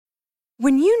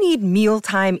When you need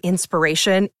mealtime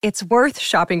inspiration, it's worth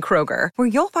shopping Kroger, where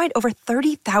you'll find over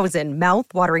 30,000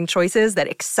 mouth-watering choices that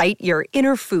excite your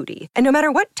inner foodie. And no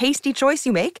matter what tasty choice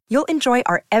you make, you'll enjoy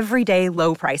our everyday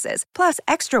low prices, plus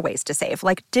extra ways to save,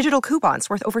 like digital coupons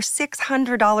worth over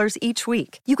 $600 each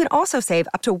week. You can also save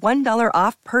up to $1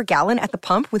 off per gallon at the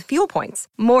pump with fuel points.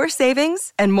 More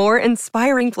savings and more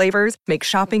inspiring flavors make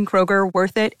shopping Kroger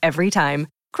worth it every time.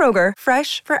 Kroger,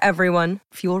 fresh for everyone.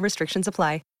 Fuel restrictions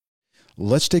apply.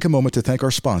 Let's take a moment to thank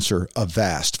our sponsor,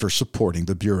 Avast, for supporting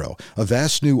the Bureau.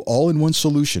 Avast's new all-in-one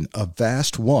solution,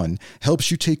 Avast One,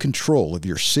 helps you take control of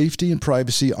your safety and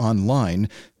privacy online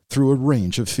through a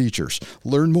range of features.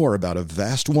 Learn more about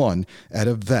Avast One at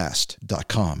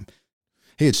avast.com.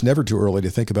 Hey, it's never too early to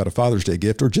think about a Father's Day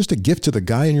gift or just a gift to the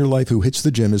guy in your life who hits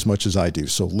the gym as much as I do.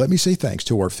 So let me say thanks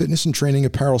to our fitness and training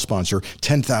apparel sponsor,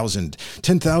 10,000.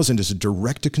 10,000 is a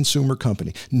direct-to-consumer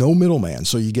company, no middleman,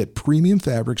 so you get premium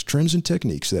fabrics, trims, and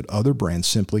techniques that other brands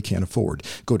simply can't afford.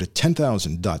 Go to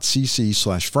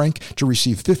 10,000.cc/Frank to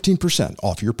receive 15%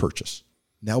 off your purchase.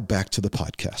 Now back to the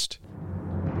podcast.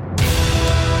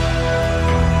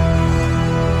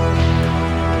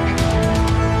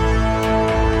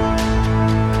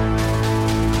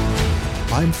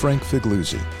 I'm Frank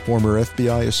Figluzzi, former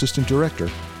FBI Assistant Director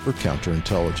for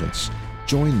Counterintelligence.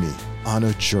 Join me on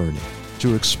a journey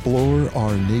to explore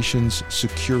our nation's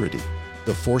security,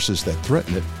 the forces that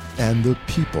threaten it, and the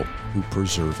people who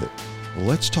preserve it.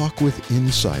 Let's talk with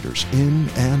insiders in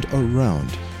and around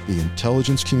the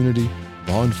intelligence community,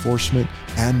 law enforcement,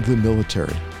 and the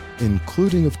military,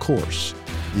 including, of course,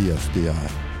 the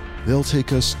FBI. They'll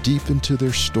take us deep into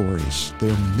their stories,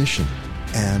 their mission,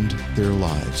 and their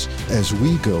lives as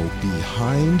we go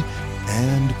behind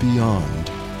and beyond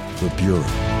the Bureau.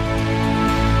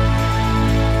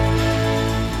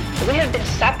 We have been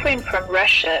suffering from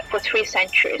Russia for 3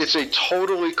 centuries. It's a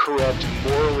totally corrupt,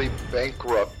 morally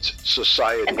bankrupt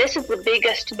society. And this is the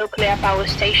biggest nuclear power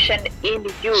station in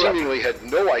Europe. Seemingly had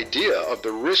no idea of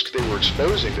the risk they were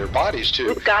exposing their bodies to.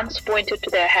 With guns pointed to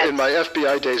their heads. In my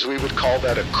FBI days, we would call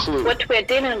that a clue. What we're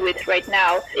dealing with right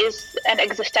now is an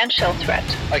existential threat.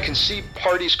 I can see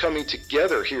parties coming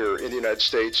together here in the United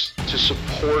States to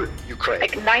support Ukraine.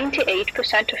 Like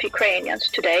 98% of Ukrainians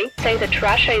today say that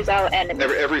Russia is our enemy.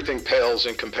 Everything pales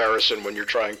in comparison when you're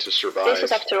trying to survive. This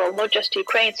is, after all, not just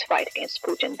Ukraine's fight against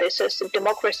Putin. This is a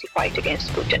democracy fight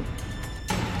against Putin.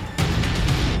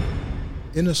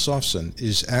 Inna Sovsun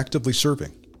is actively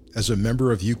serving as a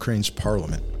member of Ukraine's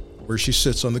parliament, where she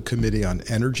sits on the Committee on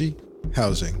Energy,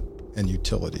 Housing, and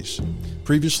Utilities.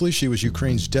 Previously, she was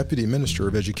Ukraine's Deputy Minister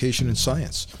of Education and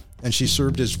Science, and she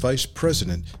served as Vice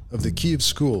President of the Kyiv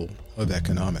School of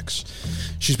Economics.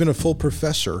 She's been a full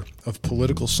professor of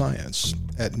political science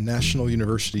at National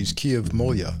University's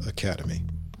Kyiv-Moya Academy.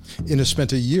 Inna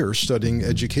spent a year studying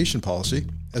education policy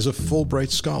as a Fulbright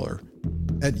Scholar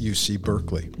at UC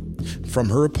Berkeley. From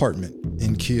her apartment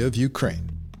in Kyiv,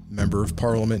 Ukraine, Member of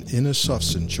Parliament Inna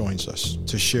Sovsun joins us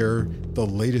to share the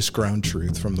latest ground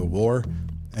truth from the war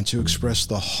and to express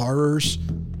the horrors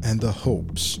and the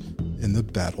hopes in the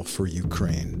battle for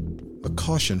Ukraine. A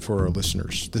caution for our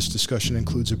listeners, this discussion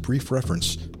includes a brief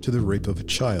reference to the rape of a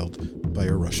child by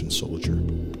a Russian soldier.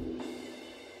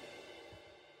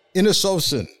 Inna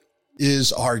Sovsun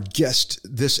is our guest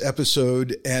this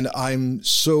episode, and I'm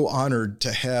so honored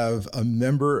to have a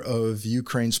member of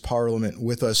Ukraine's parliament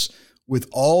with us with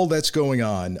all that's going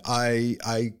on. I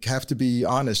have to be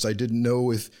honest, I didn't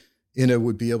know if Inna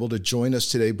would be able to join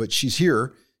us today, but she's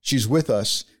here, she's with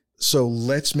us, so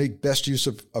let's make best use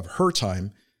of her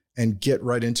time and get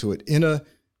right into it. Inna,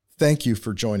 thank you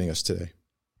for joining us today.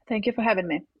 Thank you for having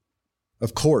me.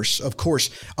 Of course, of course.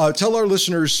 Tell our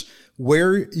listeners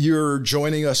where you're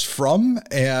joining us from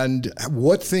and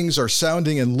what things are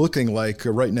sounding and looking like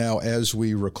right now as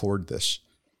we record this.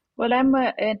 Well, I'm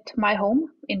at my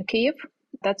home in Kyiv.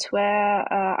 That's where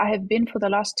I have been for the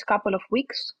last couple of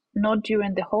weeks, not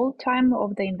during the whole time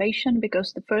of the invasion,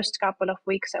 because the first couple of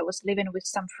weeks I was living with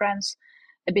some friends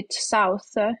a bit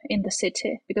south in the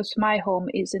city, because my home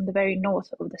is in the very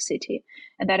north of the city,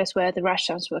 and that is where the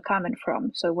Russians were coming from,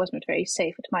 so it wasn't very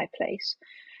safe at my place.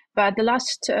 But the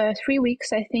last 3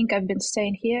 weeks, I think I've been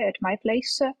staying here at my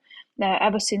place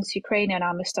ever since Ukrainian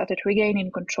army started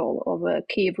regaining control over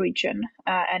Kyiv region,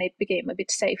 and it became a bit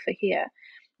safer here.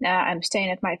 I'm staying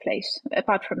at my place,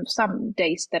 apart from some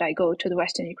days that I go to the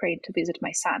Western Ukraine to visit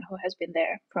my son, who has been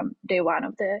there from day one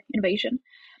of the invasion.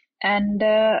 And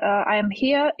I am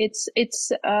here. It's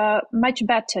much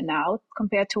better now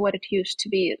compared to what it used to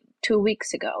be 2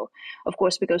 weeks ago. Of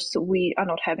course, because we are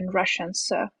not having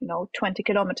Russians, 20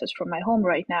 kilometers from my home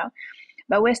right now.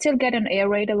 But we're still getting air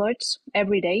raid alerts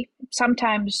every day,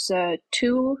 sometimes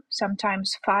 2,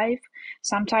 sometimes 5,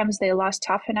 sometimes they last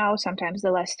half an hour, sometimes they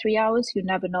last 3 hours. You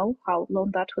never know how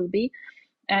long that will be.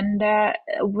 And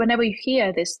whenever you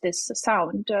hear this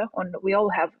sound, we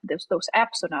all have those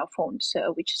apps on our phones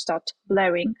which start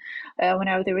blaring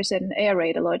whenever there is an air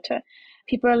raid alert.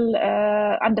 People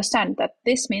understand that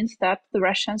this means that the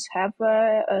Russians have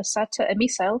set a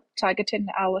missile targeting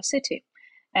our city.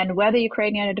 And whether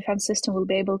Ukrainian defense system will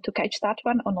be able to catch that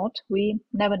one or not, we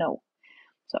never know.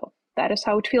 So that is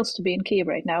how it feels to be in Kyiv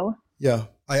right now. Yeah,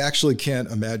 I actually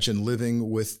can't imagine living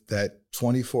with that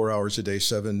 24 hours a day,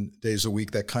 7 days a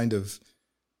week, that kind of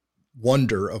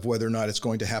wonder of whether or not it's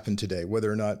going to happen today,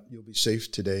 whether or not you'll be safe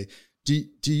today.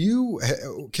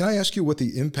 Can I ask you what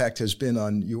the impact has been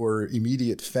on your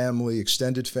immediate family,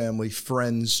 extended family,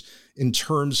 friends, in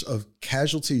terms of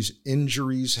casualties,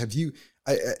 injuries? Have you,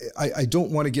 I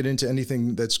don't want to get into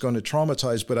anything that's going to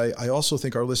traumatize, but I also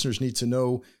think our listeners need to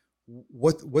know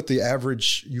what the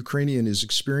average Ukrainian is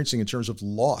experiencing in terms of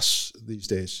loss these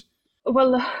days.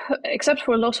 Well, except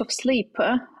for loss of sleep,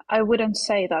 I wouldn't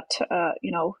say that,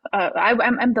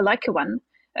 I'm the lucky one,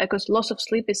 because loss of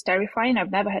sleep is terrifying.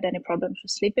 I've never had any problems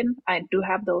with sleeping. I do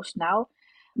have those now.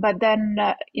 But then,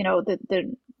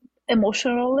 the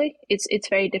emotionally, it's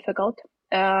very difficult.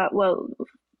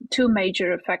 Two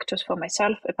major factors for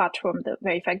myself, apart from the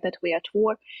very fact that we are at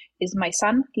war, is my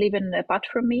son living apart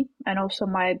from me, and also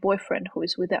my boyfriend who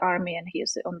is with the army and he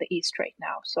is on the east right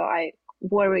now. So I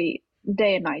worry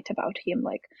day and night about him.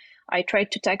 Like, I try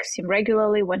to text him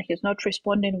regularly. When he's not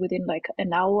responding within like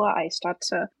an hour, I start,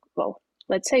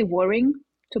 let's say worrying,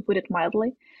 to put it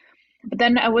mildly. But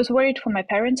then I was worried for my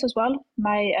parents as well.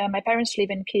 My parents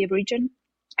live in Kyiv region.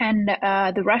 And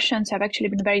the Russians have actually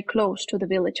been very close to the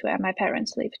village where my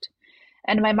parents lived.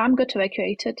 And my mom got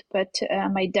evacuated, but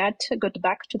my dad got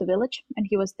back to the village, and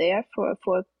he was there for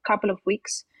a couple of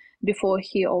weeks before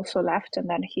he also left. And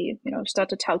then he,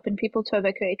 started helping people to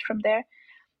evacuate from there.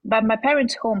 But my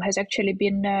parents' home has actually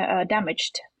been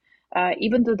damaged,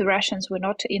 even though the Russians were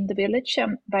not in the village,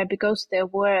 but because there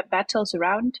were battles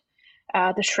around.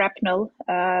 The shrapnel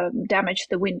damaged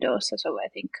the windows. So I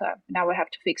think now I have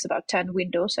to fix about 10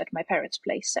 windows at my parents'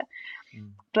 place.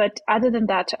 But other than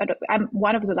that, I'm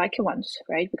one of the lucky ones,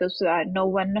 right? Because no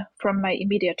one from my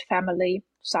immediate family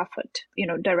suffered,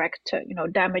 direct,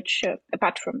 damage,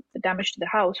 apart from the damage to the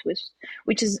house,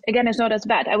 which is, again, is not as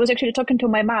bad. I was actually talking to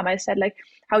my mom. I said, like,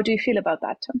 how do you feel about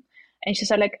that? And she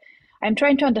said, like, I'm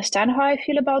trying to understand how I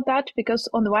feel about that, because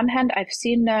on the one hand, I've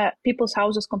seen people's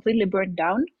houses completely burned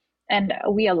down. And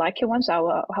we are lucky ones,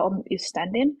 our home is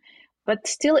standing, but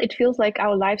still it feels like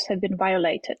our lives have been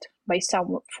violated by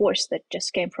some force that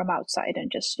just came from outside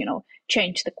and just,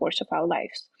 changed the course of our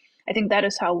lives. I think that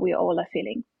is how we all are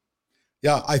feeling.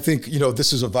 Yeah, I think,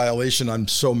 this is a violation on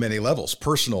so many levels: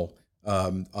 personal,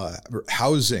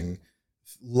 housing,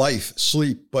 life,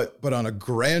 sleep, but on a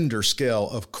grander scale,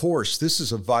 of course, this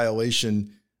is a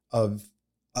violation of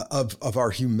our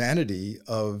humanity,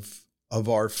 of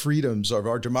our freedoms, of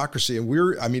our democracy.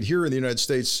 And here in the United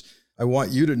States, I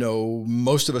want you to know,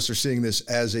 most of us are seeing this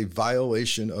as a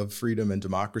violation of freedom and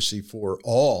democracy for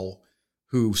all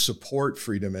who support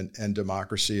freedom and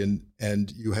democracy.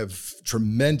 And you have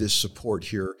tremendous support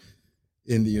here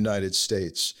in the United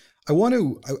States. I want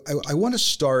to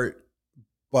start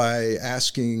by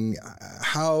asking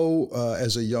how,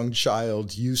 as a young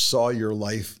child, you saw your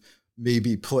life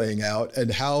maybe playing out,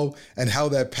 and how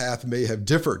that path may have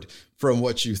differed from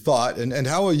what you thought, and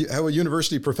how a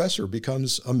university professor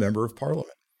becomes a member of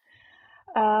parliament.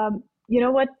 You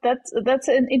know what? That's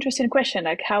an interesting question,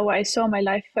 like how I saw my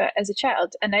life as a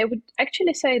child. And I would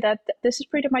actually say that this is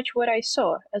pretty much what I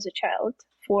saw as a child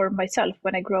for myself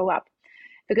when I grew up.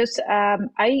 Because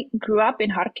I grew up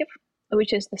in Kharkiv,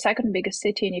 which is the second biggest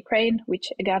city in Ukraine,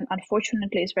 which, again,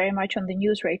 unfortunately is very much on the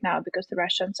news right now because the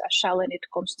Russians are shelling it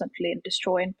constantly and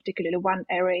destroying particularly one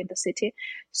area in the city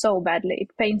so badly.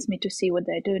 It pains me to see what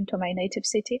they're doing to my native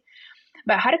city.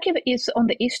 But Kharkiv is on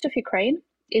the east of Ukraine.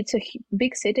 It's a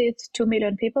big city. It's 2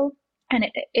 million people. And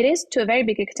it is, to a very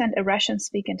big extent, a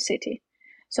Russian-speaking city.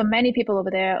 So many people over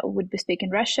there would be speaking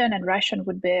Russian, and Russian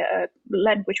would be a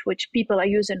language which people are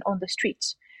using on the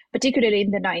streets, particularly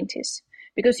in the 90s.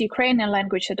 Because Ukrainian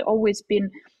language had always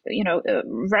been,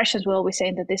 Russians were always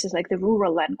saying that this is like the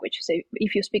rural language. So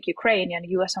if you speak Ukrainian,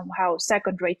 you are somehow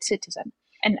second-rate citizen.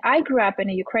 And I grew up in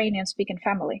a Ukrainian-speaking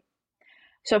family.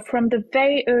 So from the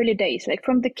very early days, like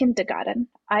from the kindergarten,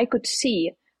 I could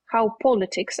see how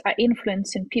politics are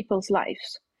influencing people's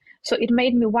lives. So it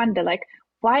made me wonder, like,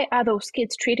 why are those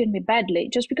kids treating me badly?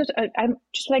 Just because I'm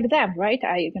just like them, right?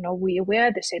 We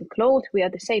wear the same clothes, we are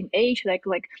the same age, like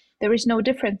there is no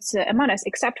difference among us,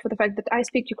 except for the fact that I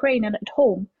speak Ukrainian at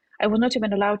home. I was not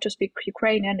even allowed to speak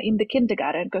Ukrainian in the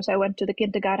kindergarten because I went to the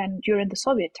kindergarten during the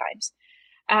Soviet times.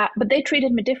 But they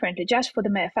treated me differently just for the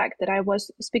mere fact that I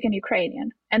was speaking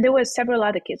Ukrainian. And there were several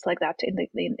other kids like that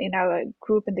in our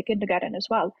group in the kindergarten as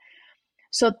well.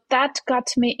 So that got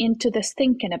me into this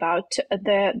thinking about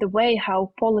the way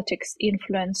how politics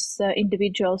influence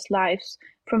individuals' lives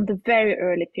from the very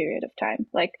early period of time.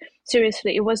 Like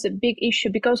seriously, it was a big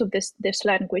issue because of this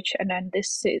language and then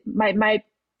this my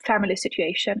family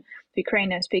situation, the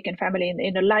Ukrainian-speaking family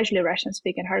in a largely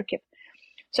Russian-speaking Kharkiv.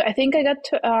 So I think I got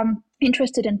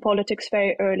interested in politics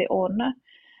very early on,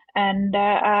 and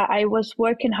I was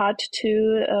working hard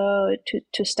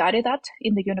to study that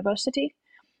in the university.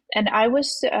 And I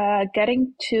was I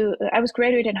was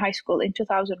graduating high school in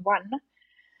 2001.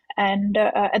 And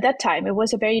at that time, it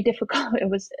was a very difficult, it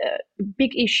was a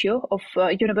big issue of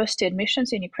university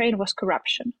admissions in Ukraine was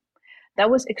corruption. That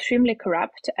was extremely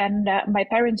corrupt. And my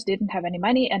parents didn't have any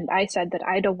money. And I said that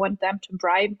I don't want them to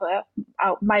bribe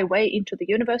my way into the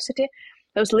university.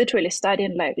 I was literally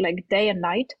studying like day and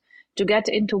night to get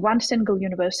into one single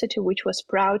university, which was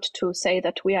proud to say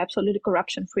that we are absolutely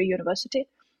corruption-free university.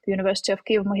 The University of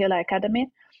Kyiv-Mogila Academy,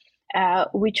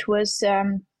 which was,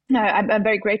 I'm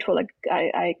very grateful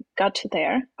I got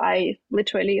there. I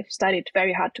literally studied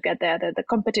very hard to get there. The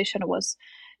competition was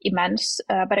immense,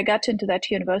 but I got into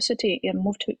that university and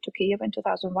moved to Kyiv in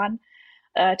 2001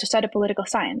 to study political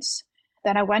science.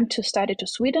 Then I went to study to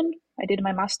Sweden. I did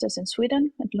my master's in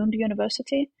Sweden at Lund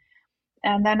University.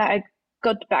 And then I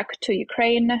got back to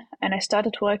Ukraine and I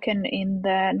started working in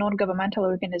the non-governmental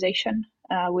organization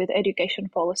with education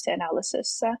policy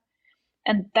analysis.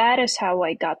 And that is how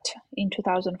I got in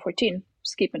 2014,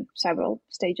 skipping several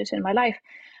stages in my life.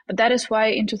 But that is why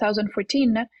in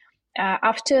 2014,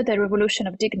 after the Revolution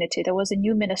of Dignity, there was a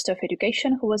new Minister of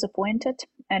Education who was appointed,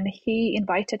 and he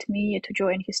invited me to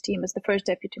join his team as the first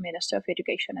Deputy Minister of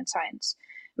Education and Science,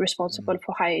 responsible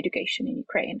for higher education in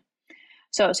Ukraine.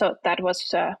 So that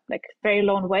was like very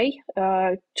long way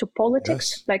to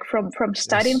politics, Yes. like from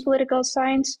studying political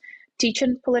science,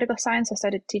 teaching political science. I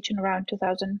started teaching around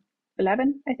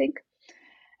 2011, I think.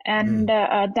 And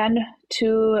then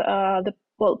to the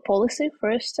policy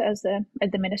first at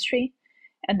the ministry.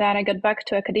 And then I got back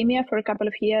to academia for a couple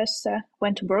of years,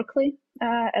 went to Berkeley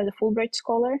as a Fulbright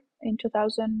scholar in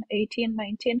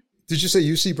 2018-19. Did you say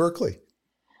UC Berkeley?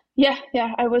 Yeah,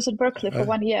 I was at Berkeley for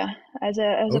 1 year as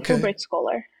a Fulbright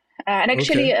scholar. And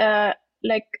actually,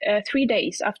 3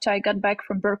 days after I got back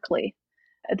from Berkeley,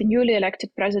 the newly elected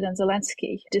President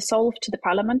Zelensky dissolved the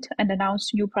parliament and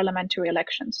announced new parliamentary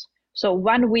elections. So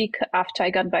 1 week after I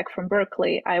got back from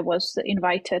Berkeley, I was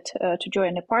invited to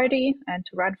join a party and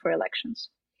to run for elections.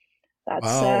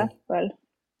 That's, well,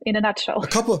 in a nutshell. A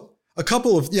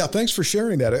couple of, thanks for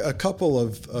sharing that. A couple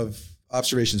of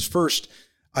observations. First,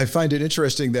 I find it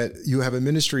interesting that you have a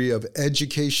ministry of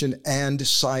education and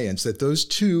science, that those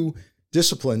two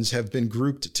disciplines have been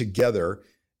grouped together.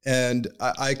 And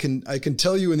I can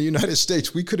tell you in the United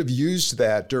States, we could have used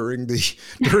that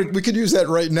we could use that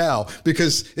right now,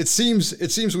 because it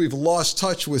seems we've lost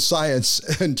touch with science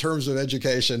in terms of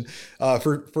education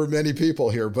for many people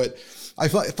here. But I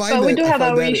find but we do have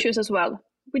our issues as well.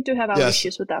 We do have our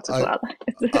issues with that as well.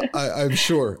 I'm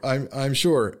sure. I'm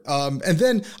sure. And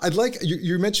then I'd like,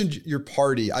 you mentioned your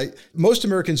party. Most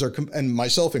Americans are, and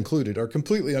myself included, are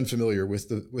completely unfamiliar with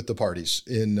the parties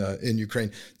in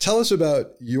Ukraine. Tell us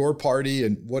about your party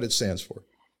and what it stands for.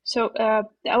 So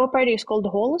our party is called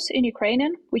Голос in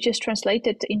Ukrainian, which is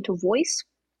translated into voice.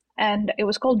 And it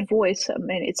was called Voice. I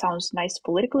mean, it sounds nice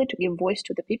politically to give voice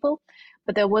to the people.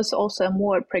 But there was also a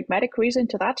more pragmatic reason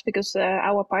to that, because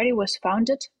our party was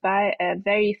founded by a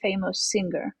very famous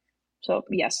singer. So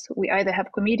yes, we either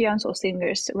have comedians or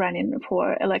singers running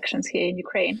for elections here in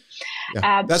Ukraine.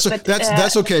 Yeah.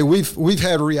 That's okay. We've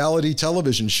had reality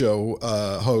television show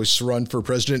hosts run for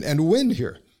president and win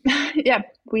here. Yeah,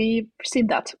 we've seen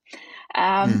that.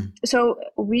 So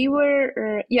we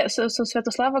were, so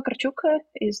Sviatoslav Vakarchuk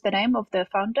is the name of the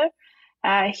founder.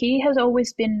 He has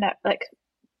always been,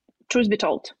 truth be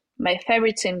told, my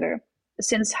favorite singer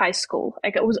since high school.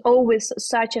 Like, I was always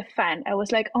such a fan. I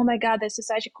was like, oh my God, this is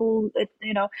such a cool,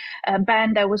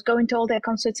 band. I was going to all their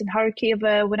concerts in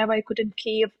Kharkiv whenever I could in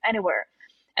Kyiv, anywhere.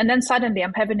 And then suddenly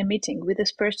I'm having a meeting with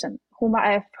this person whom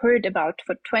I've heard about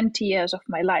for 20 years of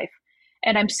my life.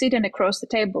 And I'm sitting across the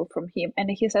table from him, and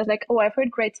he says, like, oh, I've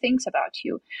heard great things about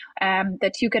you,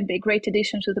 that you can be a great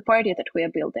addition to the party that we are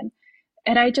building.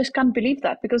 And I just can't believe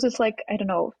that, because it's like, I don't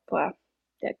know,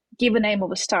 give a name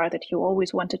of a star that you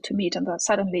always wanted to meet, and then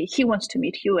suddenly he wants to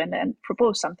meet you and then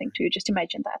propose something to you. Just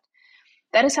imagine that.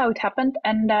 That is how it happened.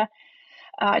 And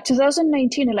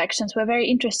 2019 elections were very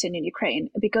interesting in Ukraine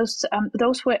because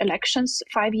those were elections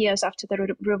 5 years after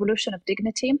the Revolution of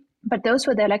Dignity, but those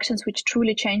were the elections which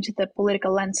truly changed the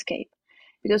political landscape,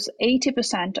 because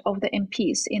 80% of the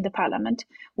MPs in the parliament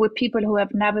were people who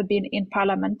have never been in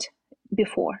parliament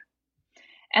before.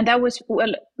 And that was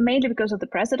mainly because of the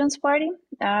president's party,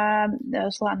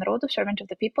 Слуга народу, Servant of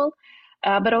the People,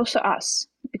 but also us,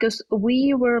 because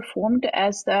we were formed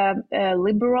as the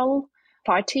liberal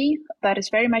party that is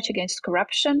very much against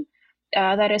corruption,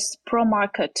 that is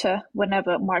pro-market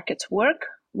whenever markets work.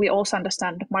 We also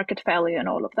understand market value and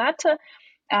all of that.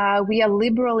 We are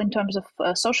liberal in terms of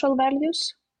social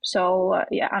values. So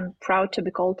I'm proud to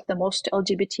be called the most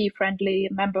LGBT-friendly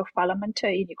member of parliament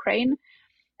in Ukraine.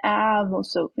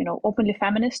 Also, openly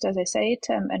feminist, as I say it,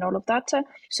 and all of that.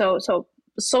 So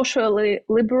socially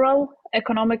liberal,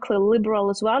 economically liberal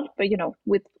as well, but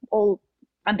with all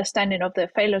understanding of the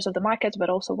failures of the markets, but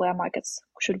also where markets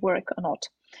should work or not.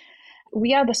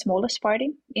 We are the smallest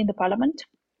party in the parliament.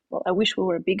 Well, I wish we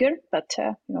were bigger, but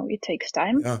it takes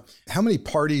time. Yeah. How many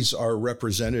parties are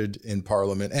represented in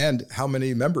parliament, and how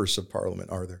many members of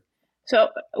parliament are there? So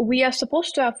we are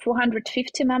supposed to have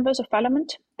 450 members of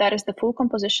parliament. That is the full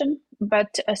composition.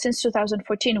 But since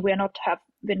 2014, we are not have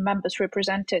been members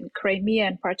representing Crimea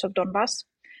and parts of Donbass.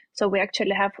 So we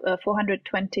actually have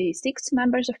 426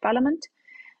 members of parliament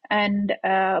and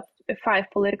 5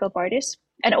 political parties.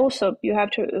 And also you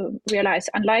have to realize,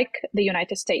 unlike the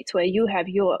United States, where you have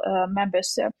your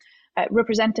members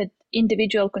represented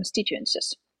individual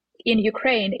constituencies, in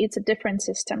Ukraine, it's a different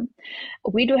system.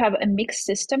 We do have a mixed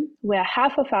system where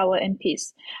half of our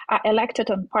MPs are elected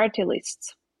on party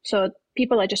lists. So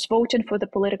people are just voting for the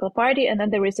political party, and then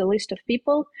there is a list of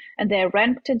people, and they're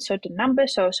ranked in certain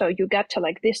numbers. So you get to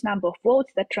this number of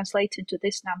votes that translates into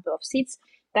this number of seats.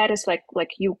 That is like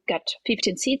you get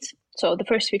 15 seats. So the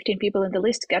first 15 people in the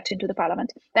list get into the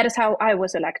parliament. That is how I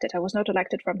was elected. I was not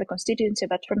elected from the constituency,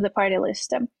 but from the party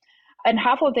list. And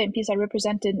half of the MPs are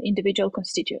represented in individual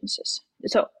constituencies.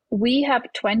 So we have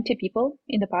 20 people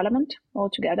in the parliament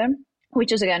altogether,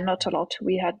 which is, again, not a lot.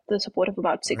 We had the support of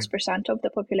about 6% of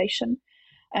the population.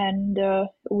 And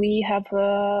we have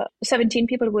 17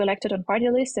 people who were elected on party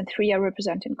lists, and 3 are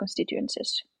representing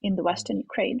constituencies in the Western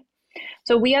Ukraine.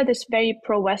 So we are this very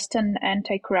pro-Western,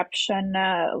 anti-corruption,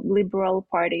 liberal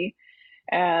party,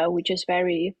 which is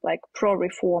very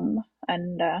pro-reform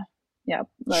and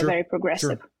very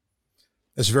progressive. Sure.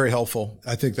 That's very helpful.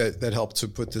 I think that helped to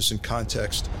put this in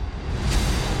context.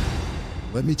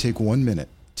 Let me take 1 minute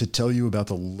to tell you about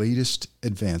the latest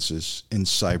advances in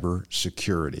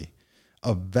cybersecurity.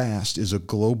 Avast is a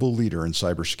global leader in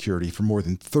cybersecurity for more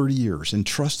than 30 years and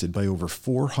trusted by over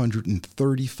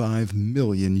 435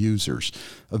 million users.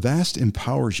 Avast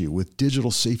empowers you with digital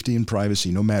safety and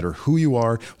privacy no matter who you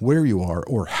are, where you are,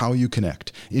 or how you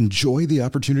connect. Enjoy the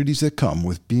opportunities that come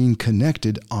with being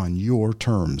connected on your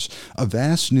terms.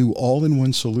 Avast's new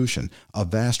all-in-one solution,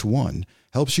 Avast One,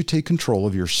 helps you take control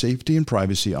of your safety and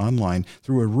privacy online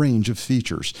through a range of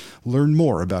features. Learn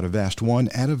more about Avast One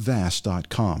at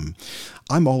avast.com.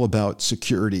 I'm all about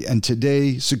security, and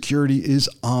today security is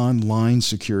online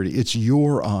security. It's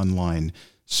your online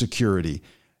security.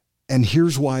 And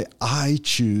here's why I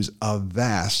choose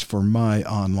Avast for my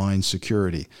online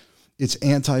security. Its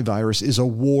antivirus is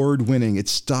award-winning. It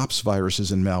stops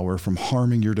viruses and malware from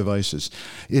harming your devices.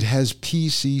 It has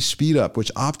PC Speed Up,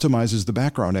 which optimizes the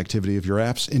background activity of your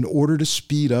apps in order to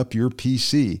speed up your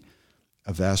PC.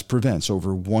 Avast prevents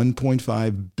over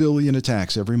 1.5 billion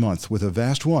attacks every month. With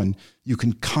Avast One, you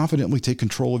can confidently take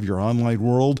control of your online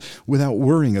world without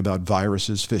worrying about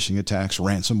viruses, phishing attacks,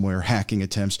 ransomware, hacking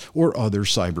attempts, or other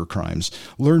cybercrimes.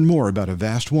 Learn more about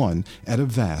Avast One at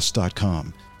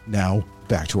avast.com. Now,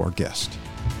 back to our guest.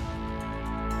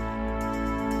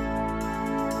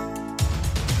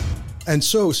 And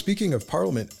so, speaking of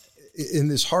Parliament, in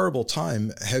this horrible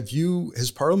time,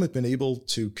 has Parliament been able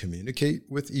to communicate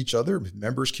with each other?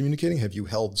 Members communicating? Have you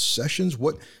held sessions?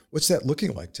 What's that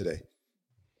looking like today?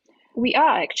 We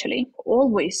are actually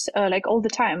always, all the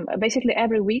time. Basically,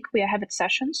 every week we are having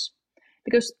sessions,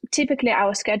 because typically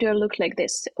our schedule looked like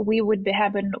this. We would be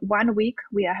having 1 week,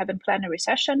 we are having plenary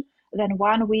session. Then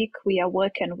 1 week we are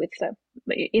working with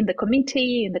in the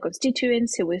committee, in the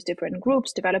constituency, with different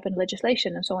groups, developing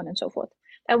legislation and so on and so forth.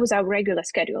 That was our regular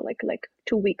schedule, like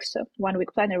 2 weeks, 1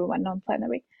 week plenary, 1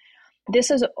 non-plenary. This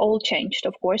has all changed,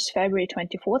 of course, February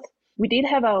 24th. We did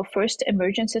have our first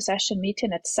emergency session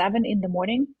meeting at 7 in the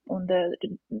morning on the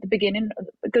beginning,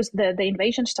 because the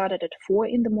invasion started at 4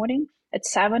 in the morning. At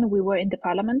 7, we were in the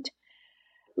parliament.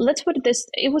 Let's put it this,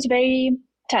 it was very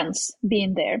tense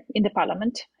being there in the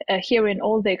parliament, hearing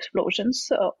all the explosions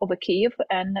over Kyiv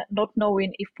and not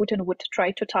knowing if Putin would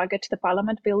try to target the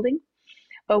parliament building.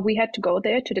 But we had to go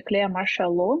there to declare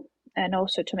martial law and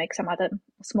also to make some other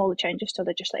smaller changes to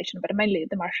legislation, but mainly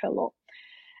the martial law.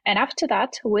 And after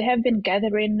that, we have been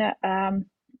gathering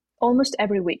almost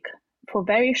every week for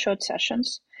very short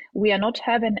sessions. We are not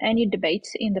having any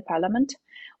debates in the parliament.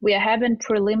 We are having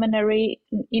preliminary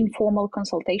informal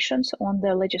consultations on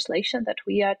the legislation that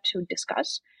we are to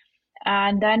discuss.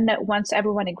 And then once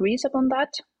everyone agrees upon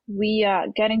that, we are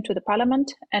getting to the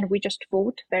parliament and we just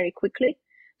vote very quickly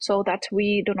so that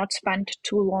we do not spend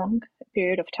too long a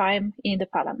period of time in the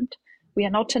parliament. We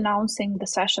are not announcing the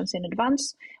sessions in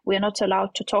advance. We are not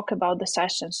allowed to talk about the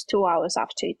sessions 2 hours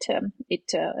after it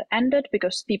ended,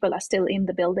 because people are still in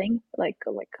the building, like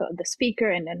the speaker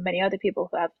and many other people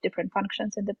who have different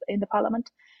functions in the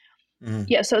parliament.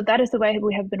 Yeah, so that is the way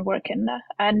we have been working.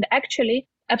 And actually,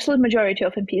 absolute majority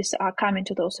of MPs are coming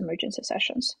to those emergency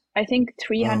sessions. I think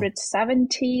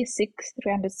 376,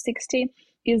 360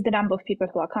 is the number of people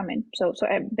who are coming. So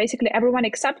basically everyone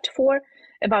except for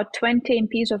about 20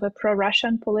 MPs of a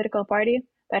pro-Russian political party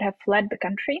that have fled the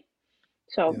country.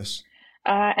 So, yes.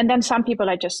 And then some people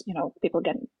are just, people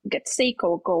get sick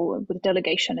or go with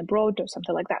delegation abroad or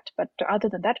something like that. But other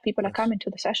than that, people are coming to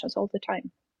the sessions all the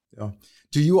time. Yeah.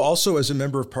 Do you also, as a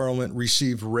member of parliament,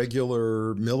 receive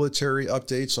regular military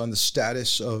updates on the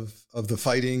status of the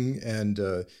fighting and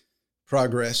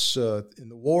progress in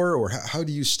the war, or how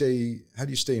do you stay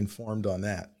informed on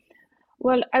that?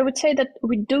 Well, I would say that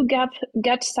we do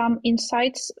get some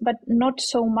insights, but not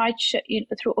so much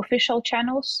through official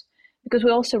channels, because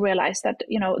we also realize that,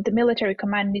 the military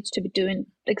command needs to be doing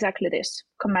exactly this,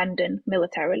 commanding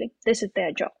militarily. This is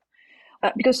their job.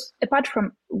 Because apart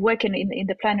from working in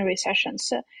the plenary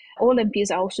sessions, all MPs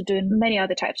are also doing many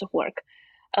other types of work.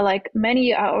 Like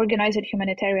many are organizing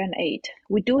humanitarian aid.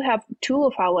 We do have 2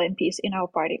 of our MPs in our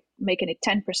party, making it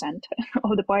 10%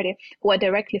 of the party, who are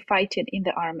directly fighting in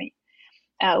the army.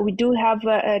 We do have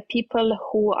people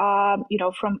who are,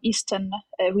 from eastern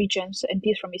regions,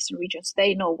 MPs from eastern regions.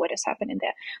 They know what is happening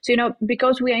there. So,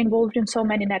 because we are involved in so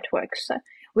many networks,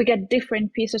 we get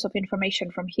different pieces of information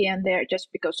from here and there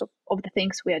just because of the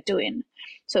things we are doing.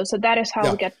 So that is how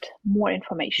we get more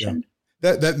information.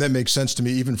 Yeah. That makes sense to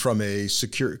me, even from a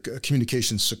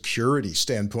communication security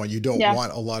standpoint. You don't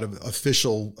want a lot of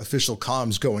official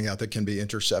comms going out that can be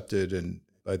intercepted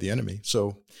by the enemy.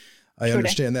 So I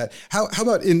understand that. How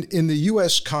about in the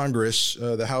U.S. Congress,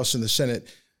 the House and the Senate?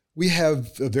 We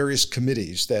have various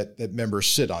committees that members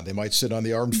sit on. They might sit on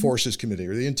the Armed Forces Committee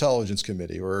or the Intelligence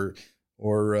Committee or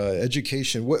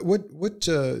education. What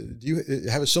do you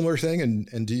have a similar thing?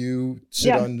 And do you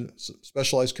sit on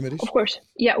specialized committees? Of course.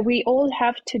 Yeah, we all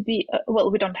have to be,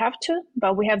 we don't have to,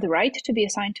 but we have the right to be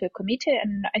assigned to a committee.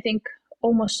 And I think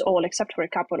almost all, except for a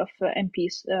couple of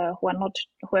MPs who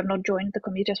have not joined the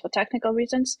committees for technical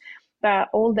reasons, but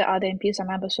all the other MPs are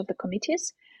members of the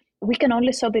committees. We can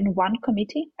only serve in one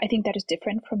committee. I think that is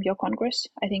different from your Congress.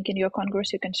 I think in your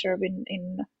Congress, you can serve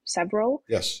in several.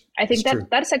 Yes. I think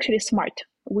that's actually smart.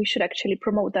 We should actually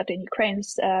promote that in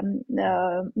Ukraine's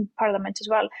parliament as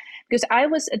well. Because I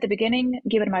was, at the beginning,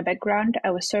 given my background,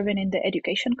 I was serving in the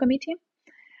education committee.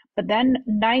 But then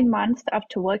 9 months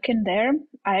after working there,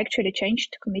 I actually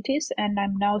changed committees and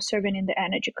I'm now serving in the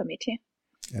energy committee.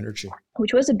 Energy.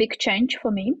 Which was a big change for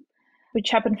me, which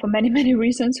happened for many, many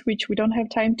reasons, which we don't have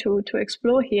time to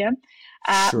explore here.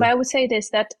 But I would say this,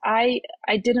 that I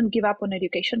didn't give up on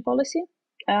education policy,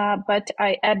 but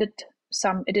I added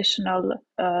some additional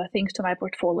things to my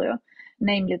portfolio,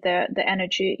 namely the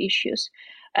energy issues,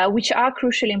 which are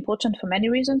crucially important for many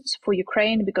reasons. For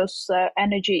Ukraine, because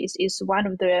energy is one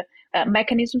of the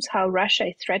mechanisms how Russia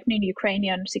is threatening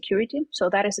Ukrainian security. So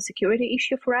that is a security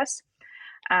issue for us.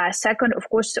 Second, of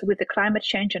course, with the climate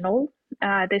change and all,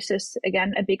 this is,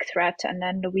 again, a big threat, and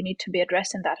then we need to be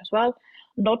addressing that as well.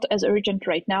 Not as urgent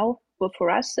right now for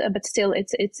us, but still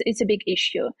it's a big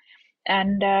issue.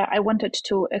 And I wanted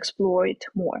to explore it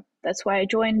more. That's why I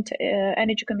joined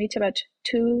Energy Committee about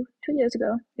two years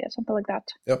ago. Yeah, something like that.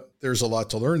 Yep, there's a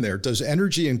lot to learn there. Does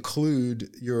energy include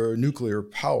your nuclear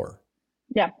power?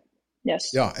 Yeah, yes.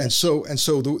 Yeah, and so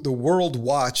the world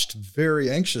watched very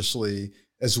anxiously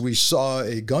as we saw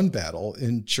a gun battle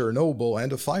in Chernobyl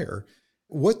and a fire.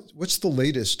 What's the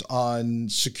latest on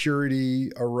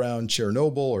security around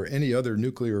Chernobyl or any other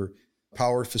nuclear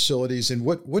power facilities? And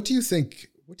what do you think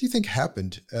What do you think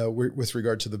happened with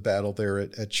regard to the battle there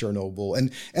at Chernobyl?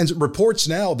 And reports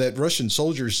now that Russian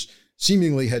soldiers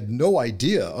seemingly had no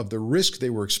idea of the risk they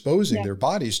were exposing their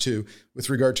bodies to with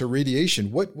regard to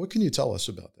radiation. What can you tell us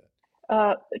about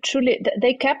that? Truly,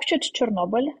 they captured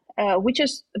Chernobyl, which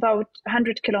is about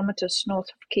 100 kilometers north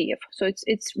of Kiev. So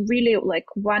it's really like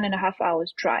 1.5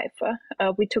 hours drive.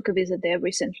 We took a visit there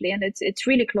recently, and it's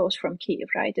really close from Kiev,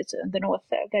 right? It's in the north,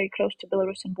 very close to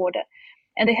Belarusian border.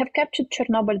 And they have captured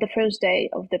Chernobyl the first day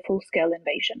of the full-scale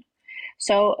invasion.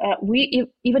 So we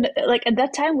even like at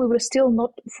that time, we were still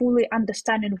not fully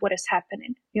understanding what is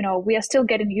happening. We are still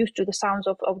getting used to the sounds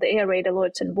of the air raid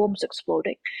alerts and bombs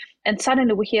exploding. And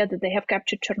suddenly we hear that they have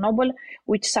captured Chernobyl,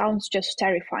 which sounds just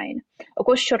terrifying. Of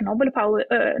course, Chernobyl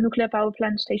nuclear power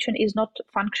plant station is not a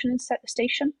functioning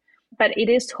station, but it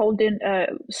is holding,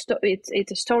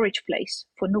 it's a storage place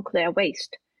for nuclear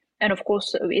waste. And of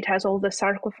course, it has all the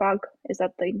sarcophag, is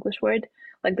that the English word?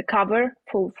 Like the cover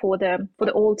for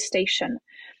the old station.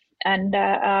 And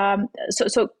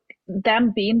so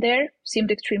them being there seemed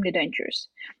extremely dangerous.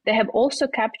 They have also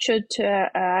captured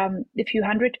a few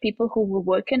hundred people who were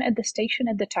working at the station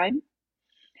at the time.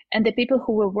 And the people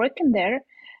who were working there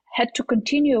had to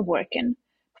continue working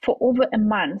for over a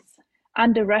month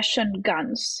under Russian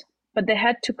guns, but they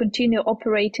had to continue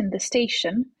operating the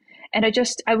station. And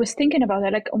I was thinking about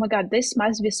that, like, oh my God, this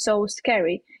must be so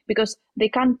scary because they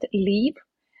can't leave.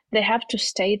 They have to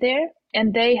stay there,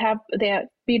 and they are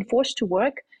being forced to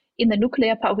work in the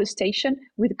nuclear power station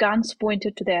with guns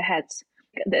pointed to their heads.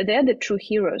 They're the true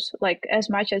heroes, like as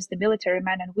much as the military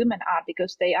men and women are,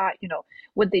 because they are,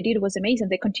 what they did was amazing.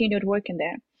 They continued working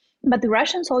there. But the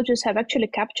Russian soldiers have actually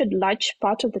captured large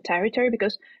part of the territory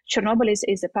because Chernobyl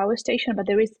is a power station, but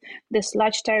there is this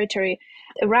large territory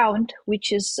around,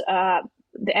 which is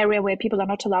the area where people are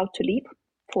not allowed to leave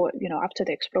for, after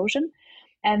the explosion.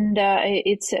 And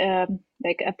it's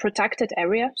like a protected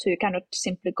area, so you cannot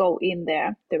simply go in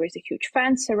there. There is a huge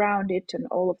fence around it and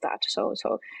all of that. So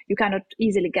you cannot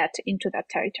easily get into that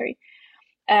territory.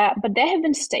 But they have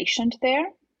been stationed there,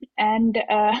 and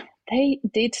they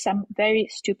did some very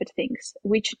stupid things,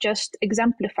 which just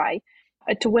exemplify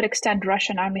to what extent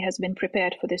Russian army has been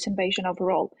prepared for this invasion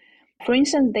overall. For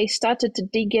instance, they started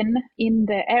digging in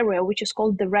the area which is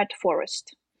called the Red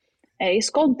Forest.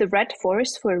 It's called the Red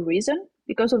Forest for a reason.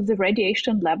 Because of the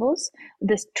radiation levels,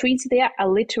 the trees there are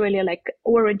literally like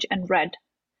orange and red.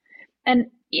 And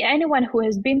anyone who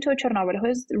has been to Chernobyl, who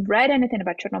has read anything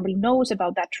about Chernobyl, knows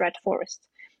about that red forest.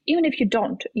 Even if you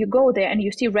don't, you go there and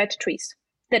you see red trees.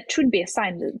 That should be a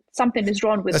sign that something is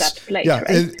wrong with that place. Yeah,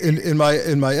 right? in my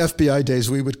FBI days,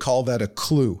 we would call that a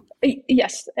clue.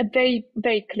 Yes, a very,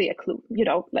 very clear clue.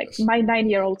 My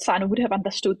 9-year-old son would have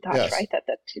understood that, right?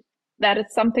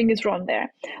 That something is wrong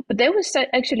there. But they were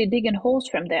actually digging holes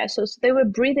from there. So they were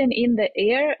breathing in the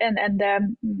air and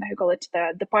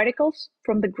the particles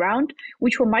from the ground,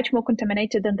 which were much more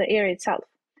contaminated than the air itself.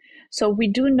 So we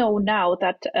do know now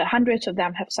that hundreds of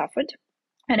them have suffered.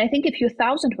 And I think a few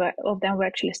thousand of them were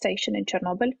actually stationed in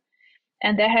Chernobyl.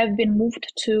 And they have been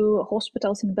moved to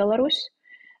hospitals in Belarus.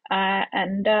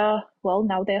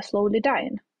 Now they're slowly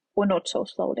dying, or not so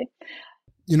slowly.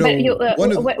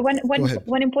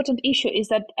 One important issue is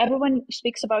that everyone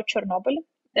speaks about Chernobyl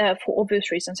for obvious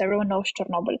reasons. Everyone knows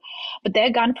Chernobyl, but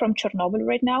they're gone from Chernobyl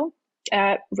right now.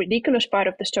 Ridiculous part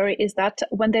of the story is that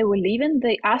when they were leaving,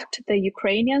 they asked the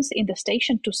Ukrainians in the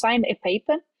station to sign a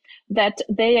paper that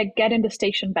they are getting the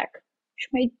station back, which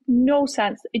made no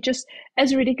sense. It's just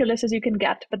as ridiculous as you can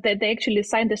get. But they actually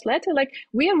signed this letter, like,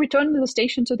 we are returning the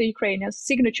station to the Ukrainians,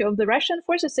 signature of the Russian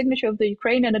forces, signature of the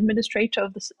Ukrainian administrator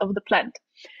of the plant.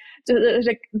 So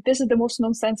this is the most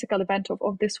nonsensical event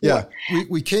of this war.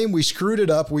 Yeah, we screwed it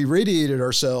up, we radiated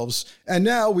ourselves, and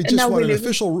now we just want an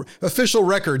official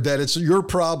record that it's your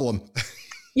problem.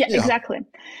 Yeah, exactly.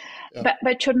 Yeah.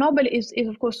 But Chernobyl is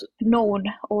of course known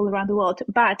all around the world,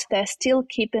 but they're still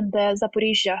keeping the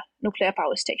Zaporizhzhia nuclear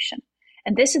power station.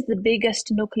 And this is the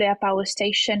biggest nuclear power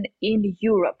station in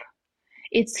Europe.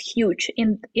 It's huge.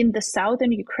 In the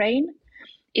southern Ukraine,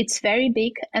 it's very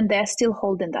big, and they're still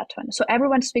holding that one. So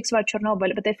everyone speaks about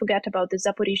Chernobyl, but they forget about the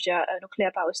Zaporizhzhia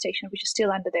nuclear power station, which is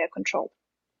still under their control.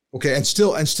 Okay, and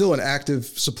still an active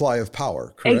supply of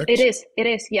power, correct? It is.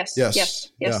 Yes.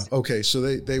 Yeah. Okay, so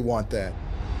they want that.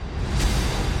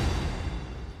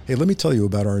 Hey, let me tell you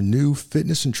about our new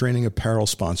fitness and training apparel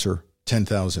sponsor,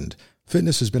 10,000.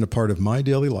 Fitness has been a part of my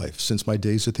daily life since my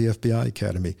days at the FBI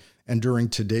Academy, and during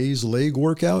today's leg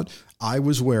workout, I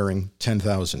was wearing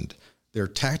 10,000. Their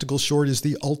tactical short is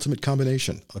the ultimate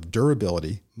combination of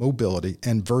durability, mobility,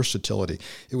 and versatility.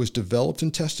 It was developed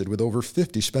and tested with over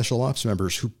 50 special ops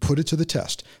members who put it to the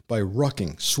test by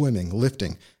rucking, swimming,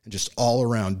 lifting, and just all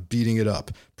around beating it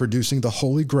up, producing the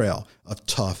holy grail of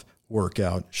tough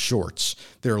workout shorts.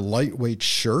 Their lightweight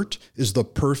shirt is the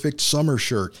perfect summer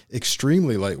shirt,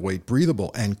 extremely lightweight,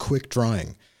 breathable, and quick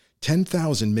drying.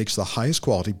 10,000 makes the highest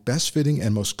quality, best fitting,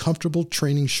 and most comfortable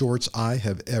training shorts I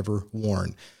have ever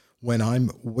worn. When I'm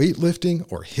weightlifting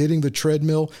or hitting the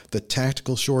treadmill, the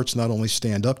tactical shorts not only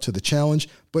stand up to the challenge,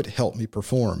 but help me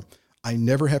perform. I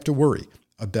never have to worry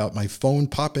about my phone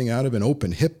popping out of an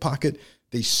open hip pocket.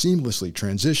 They seamlessly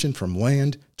transition from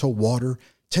land to water.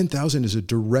 10,000 is a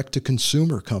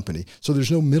direct-to-consumer company, so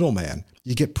there's no middleman.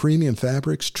 You get premium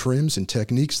fabrics, trims, and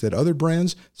techniques that other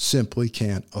brands simply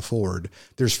can't afford.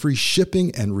 There's free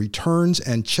shipping and returns,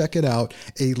 and check it out,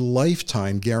 a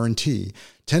lifetime guarantee.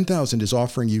 10,000 is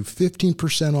offering you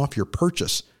 15% off your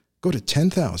purchase. Go to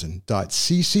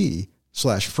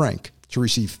 10,000.cc/Frank to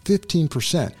receive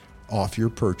 15% off your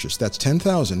purchase. That's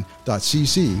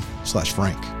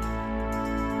 10,000.cc/Frank.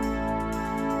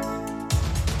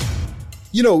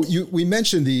 You know, we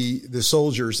mentioned the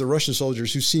soldiers, the Russian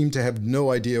soldiers, who seem to have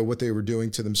no idea what they were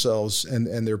doing to themselves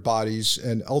and their bodies,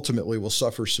 and ultimately will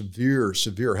suffer severe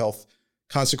health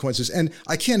consequences. And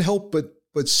I can't help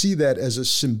but see that as a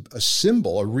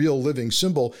symbol, a real living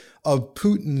symbol of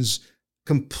Putin's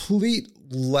complete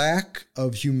lack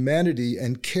of humanity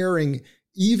and caring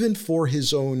even for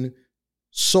his own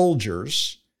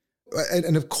soldiers.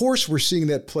 And of course, we're seeing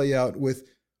that play out with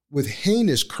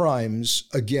heinous crimes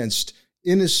against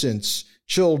innocents,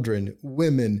 children,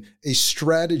 women, a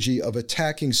strategy of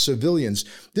attacking civilians.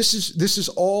 This is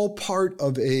all part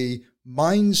of a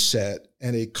mindset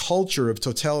and a culture of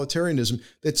totalitarianism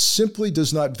that simply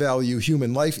does not value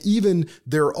human life, even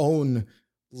their own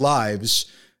lives.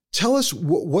 Tell us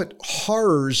what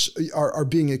horrors are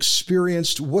being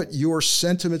experienced, what your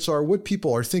sentiments are, what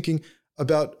people are thinking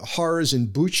about horrors in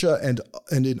Bucha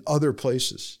and in other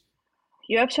places.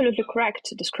 You're absolutely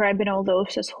correct describing all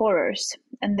those as horrors,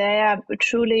 and they are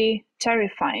truly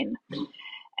terrifying.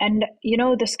 And, you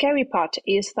know, the scary part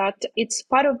is that it's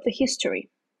part of the history.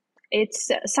 It's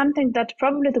something that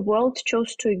probably the world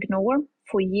chose to ignore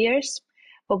for years,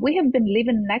 but we have been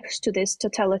living next to this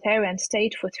totalitarian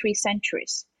state for 3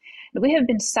 centuries. We have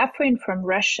been suffering from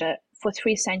Russia for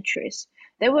 3 centuries.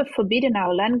 They were forbidding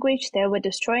our language, they were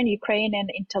destroying Ukrainian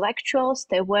intellectuals,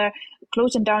 they were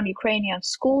closing down Ukrainian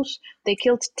schools, they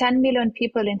killed 10 million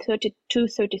people in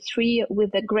 32-33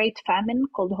 with a great famine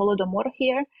called Holodomor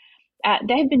here.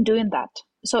 They have been doing that.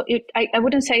 So I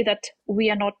wouldn't say that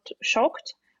we are not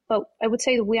shocked, but I would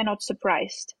say that we are not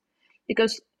surprised,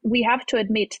 because we have to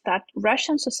admit that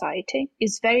Russian society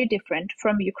is very different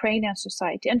from Ukrainian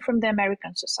society and from the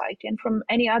American society and from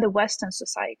any other Western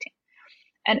society.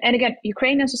 And again,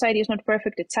 Ukrainian society is not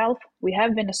perfect itself. We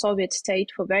have been a Soviet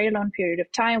state for a very long period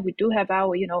of time. We do have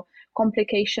our,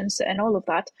 complications and all of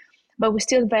that, but we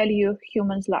still value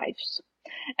humans' lives.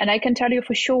 And I can tell you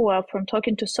for sure from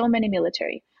talking to so many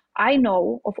military, I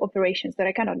know of operations that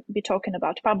I cannot be talking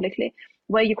about publicly,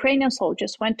 where Ukrainian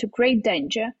soldiers went to great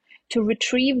danger to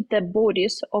retrieve the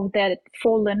bodies of their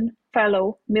fallen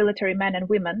fellow military men and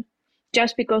women,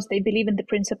 just because they believe in the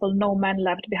principle, no man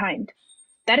left behind.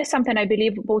 That is something I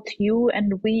believe both you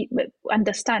and we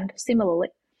understand similarly.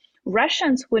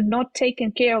 Russians were not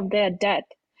taking care of their dead.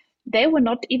 They were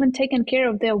not even taking care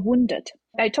of their wounded.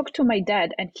 I talked to my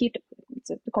dad, and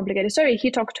it's a complicated story. He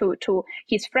talked to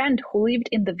his friend who lived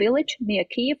in the village near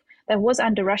Kyiv that was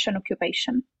under Russian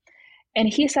occupation. And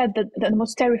he said that the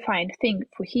most terrifying thing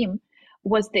for him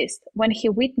was this, when he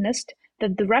witnessed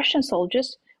that the Russian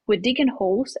soldiers were digging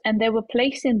holes and they were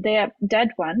placing their dead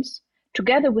ones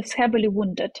together with heavily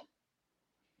wounded.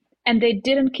 And they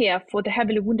didn't care for the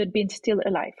heavily wounded being still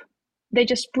alive. They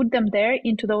just put them there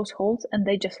into those holes and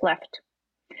they just left.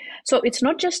 So it's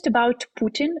not just about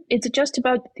Putin, it's just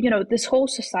about, this whole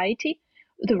society,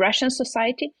 the Russian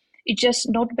society. It's just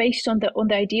not based on the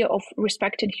idea of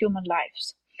respecting human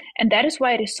lives. And that is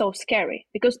why it is so scary,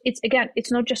 because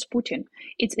it's not just Putin.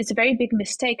 It's a very big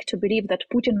mistake to believe that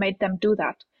Putin made them do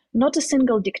that. Not a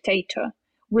single dictator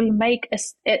will make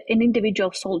an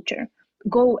individual soldier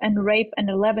go and rape an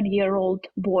 11-year-old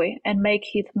boy and make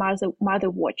his mother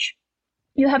watch.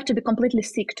 You have to be completely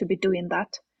sick to be doing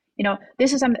that.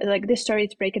 This is something like this story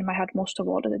is breaking my heart most of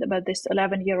all, about this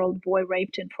 11-year-old boy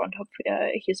raped in front of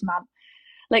his mom.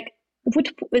 Like,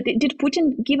 did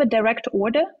Putin give a direct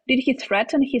order? Did he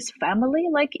threaten his family?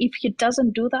 Like, if he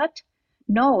doesn't do that?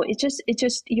 No, it's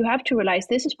just you have to realize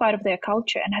this is part of their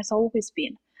culture and has always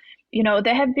been.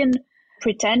 There have been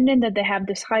pretending that they have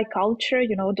this high culture,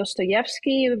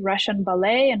 Dostoevsky, Russian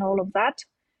ballet and all of that.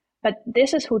 But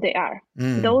this is who they are.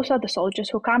 Those are the soldiers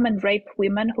who come and rape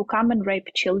women, who come and rape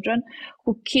children,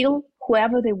 who kill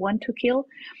whoever they want to kill,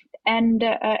 and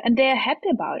they are happy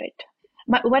about it.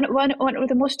 One of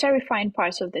the most terrifying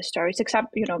parts of this story,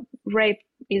 except rape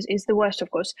is the worst,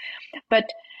 of course,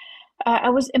 but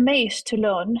I was amazed to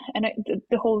learn, and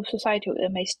the whole society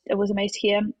was amazed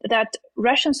here, that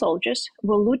Russian soldiers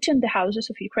were looting the houses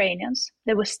of Ukrainians.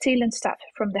 They were stealing stuff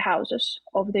from the houses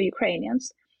of the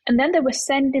Ukrainians. And then they were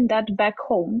sending that back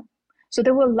home. So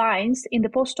there were lines in the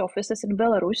post offices in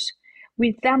Belarus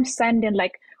with them sending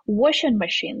like washing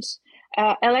machines,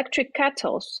 electric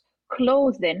kettles,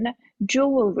 clothing,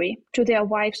 jewelry to their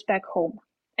wives back home.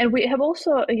 And we have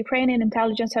also, Ukrainian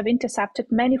intelligence have intercepted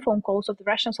many phone calls of the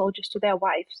Russian soldiers to their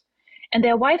wives. And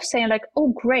their wives saying like,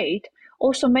 oh, great.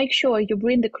 Also make sure you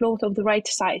bring the clothes of the right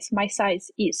size. My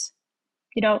size is,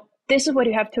 this is what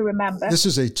you have to remember. This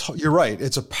is you're right.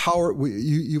 It's a power.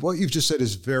 What you've just said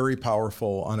is very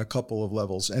powerful on a couple of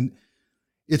levels. And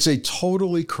it's a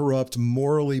totally corrupt,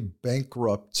 morally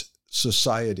bankrupt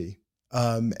society.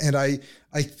 And I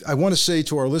want to say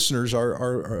to our listeners are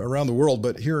around the world,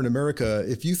 but here in America,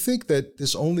 if you think that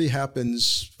this only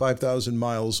happens 5,000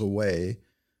 miles away,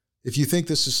 if you think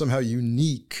this is somehow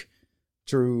unique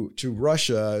to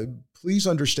Russia, please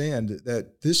understand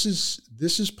that this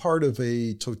is part of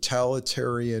a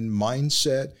totalitarian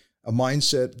mindset, a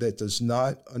mindset that does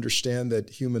not understand that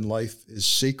human life is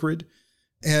sacred,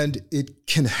 and it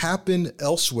can happen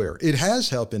elsewhere. It has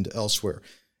happened elsewhere.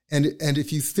 And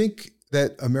if you think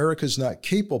that America's not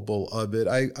capable of it,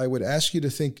 I would ask you to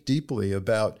think deeply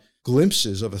about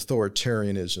glimpses of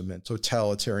authoritarianism and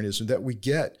totalitarianism that we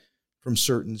get from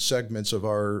certain segments of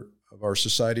our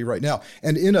society right now.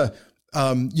 And in a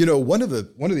one of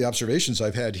the observations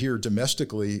I've had here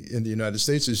domestically in the United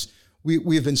States is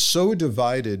we have been so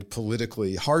divided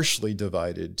politically, harshly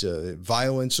divided,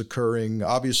 violence occurring,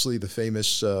 obviously the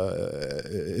famous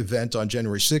event on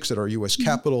January 6th at our U.S.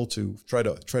 Capitol to try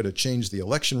to change the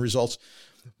election results.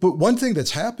 But one thing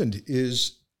that's happened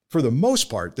is, for the most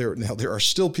part, there are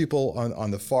still people on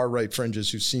the far right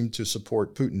fringes who seem to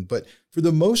support Putin. But for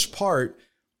the most part,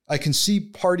 I can see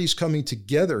parties coming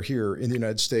together here in the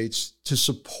United States to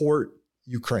support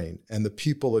Ukraine and the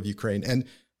people of Ukraine. And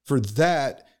for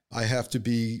that, I have to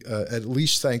be at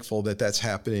least thankful that that's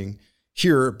happening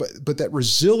here. But that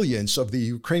resilience of the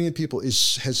Ukrainian people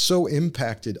has so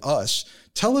impacted us.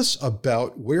 Tell us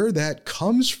about where that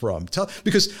comes from.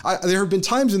 Because there have been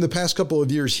times in the past couple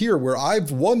of years here where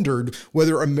I've wondered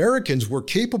whether Americans were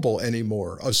capable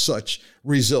anymore of such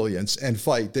resilience and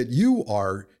fight that you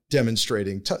are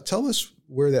demonstrating. Tell us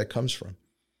where that comes from.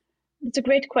 It's a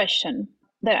great question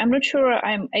that I'm not sure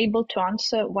I'm able to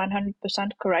answer 100%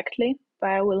 correctly,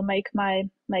 but I will make my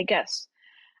guess.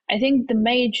 I think the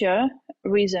major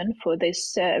reason for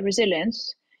this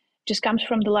resilience just comes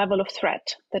from the level of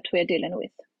threat that we are dealing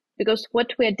with. Because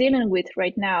what we are dealing with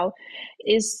right now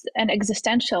is an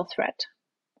existential threat.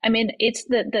 I mean, it's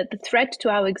the threat to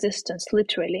our existence,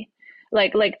 literally.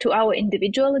 Like to our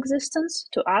individual existence,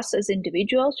 to us as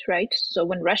individuals, right? So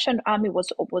when Russian army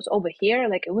was over here,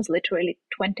 like it was literally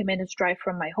 20 minutes drive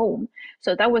from my home.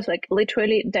 So that was like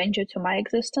literally danger to my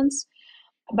existence.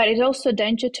 But it's also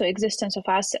danger to existence of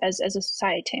us as a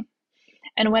society.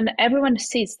 And when everyone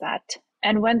sees that,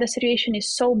 and when the situation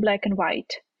is so black and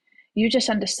white, you just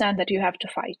understand that you have to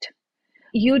fight.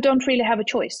 You don't really have a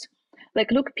choice.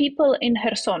 Like, look, people in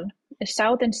Kherson, a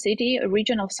southern city, a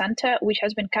regional center, which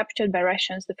has been captured by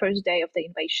Russians the first day of the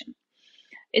invasion.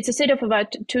 It's a city of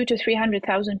about 200,000 to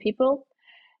 300,000 people.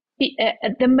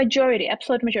 The majority,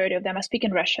 absolute majority of them are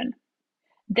speaking Russian.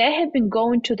 They have been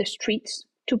going to the streets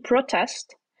to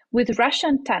protest with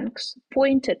Russian tanks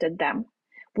pointed at them,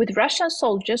 with Russian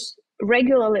soldiers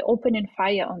regularly opening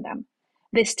fire on them.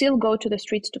 They still go to the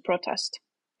streets to protest.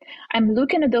 I'm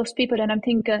looking at those people and I'm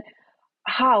thinking,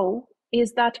 how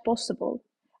is that possible?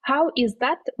 How is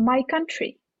that my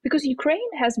country? Because Ukraine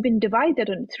has been divided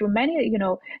through many,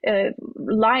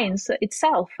 lines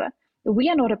itself. We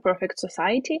are not a perfect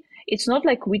society. It's not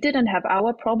like we didn't have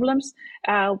our problems.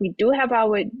 We do have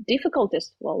our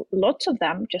difficulties. Well, lots of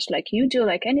them, just like you do,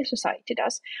 like any society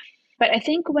does. But I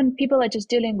think when people are just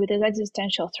dealing with this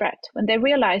existential threat, when they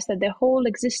realize that their whole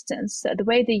existence, the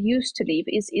way they used to live,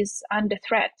 is under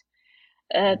threat,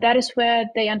 that is where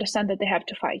they understand that they have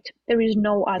to fight. There is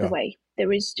no other way.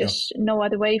 There is just no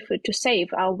other way to save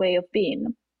our way of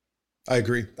being. I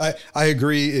agree. I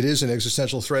agree. It is an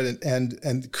existential threat,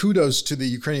 and kudos to the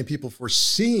Ukrainian people for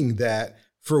seeing that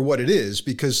for what it is,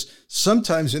 because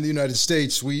sometimes in the United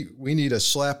States, we need a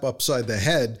slap upside the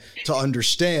head to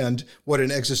understand what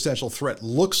an existential threat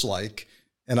looks like.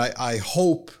 And I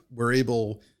hope we're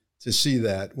able to see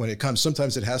that when it comes.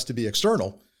 Sometimes it has to be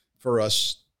external for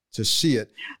us to see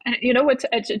it. And you know what?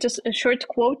 Just a short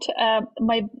quote.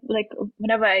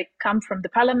 Whenever I come from the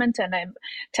parliament and I'm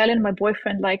telling my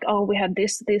boyfriend like, oh, we had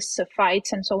this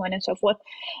fights and so on and so forth,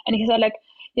 and he said like,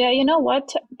 yeah, you know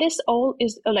what? This all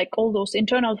is like all those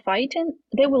internal fighting.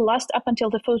 They will last up until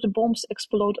the first bombs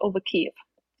explode over Kiev.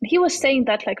 He was saying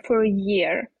that like for a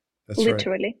year, That's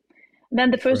literally. Right.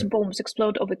 Then the first bombs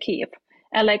explode over Kiev.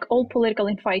 And like all political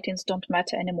infightings don't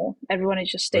matter anymore. Everyone is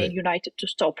just staying united to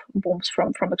stop bombs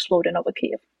from exploding over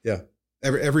Kiev. Yeah.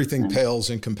 Everything pales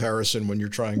in comparison when you're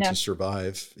trying to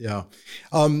survive. Yeah.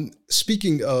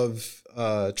 Speaking of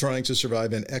trying to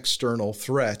survive and external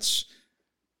threats,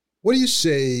 what do you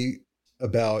say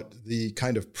about the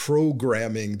kind of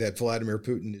programming that Vladimir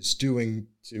Putin is doing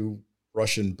to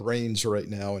Russian brains right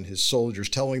now and his soldiers,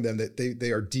 telling them that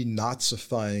they are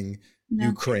denazifying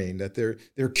Ukraine, that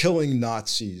they're killing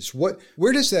Nazis?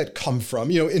 Where does that come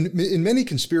from? You know, in many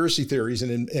conspiracy theories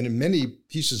and in many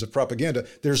pieces of propaganda,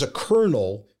 there's a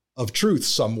kernel of truth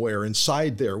somewhere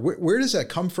inside there. Where does that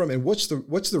come from, and what's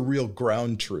the real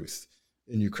ground truth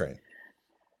in Ukraine?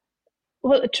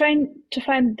 Well, trying to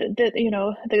find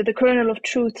the kernel of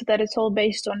truth that it's all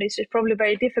based on is probably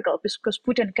very difficult, because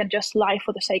Putin can just lie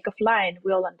for the sake of lying.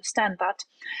 We all understand that.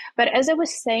 But as I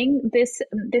was saying,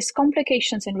 these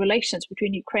complications in relations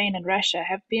between Ukraine and Russia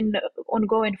have been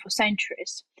ongoing for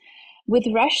centuries, with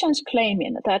Russians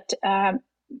claiming that.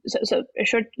 So a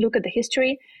short look at the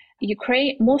history.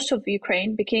 Most of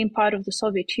Ukraine became part of the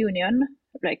Soviet Union,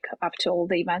 like after all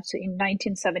the events in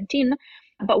 1917.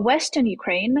 But Western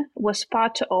Ukraine was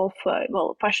part of,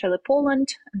 partially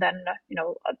Poland, then,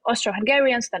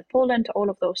 Austro-Hungarians, then Poland, all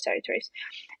of those territories.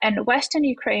 And Western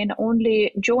Ukraine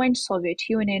only joined Soviet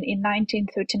Union in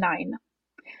 1939,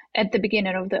 at the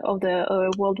beginning of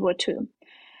the World War II.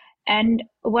 And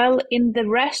in the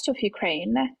rest of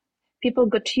Ukraine, people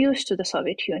got used to the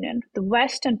Soviet Union. The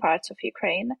western parts of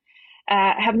Ukraine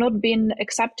have not been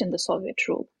accepting the Soviet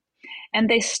rule. And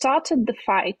they started the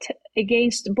fight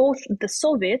against both the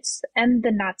Soviets and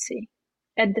the Nazi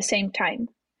at the same time,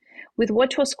 with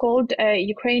what was called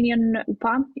Ukrainian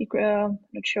UPA.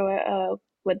 Not sure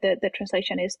what the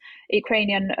translation is.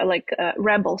 Ukrainian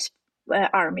rebels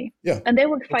army. Yeah. And they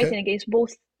were fighting against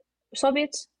both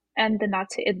Soviets and the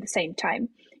Nazi at the same time,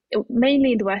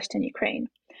 mainly in the Western Ukraine.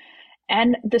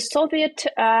 And the Soviet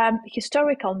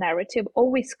historical narrative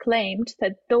always claimed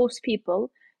that those people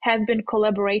have been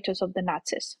collaborators of the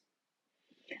Nazis,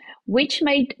 which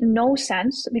made no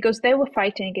sense, because they were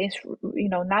fighting against,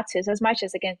 Nazis as much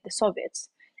as against the Soviets.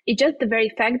 It's just the very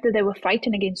fact that they were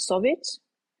fighting against Soviets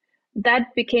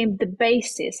that became the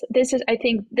basis. I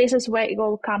think this is where it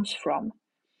all comes from,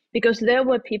 because there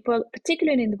were people,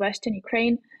 particularly in the Western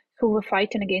Ukraine, who were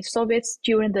fighting against Soviets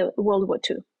during the World War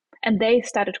II. And they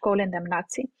started calling them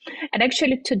Nazi. And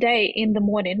actually today in the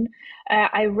morning,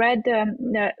 I read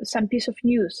some piece of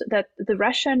news that the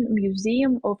Russian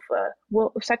Museum of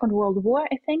Second World War,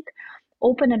 I think,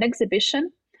 opened an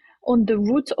exhibition on the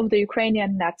roots of the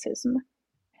Ukrainian Nazism.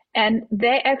 And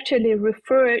they actually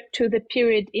refer to the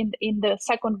period in the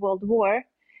Second World War,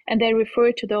 and they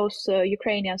refer to those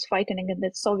Ukrainians fighting against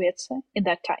the Soviets in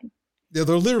that time. Yeah,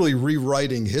 they're literally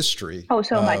rewriting history. Oh,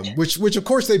 so much. Which of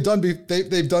course they've done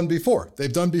before.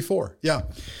 They've done before. Yeah.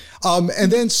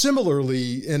 And then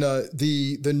similarly, in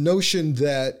the notion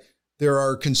that there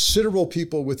are considerable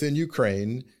people within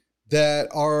Ukraine that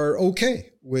are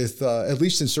okay with, at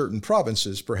least in certain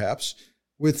provinces, perhaps,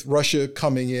 with Russia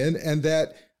coming in, and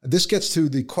that this gets to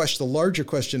the larger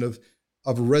question of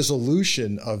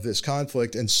resolution of this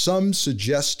conflict, and some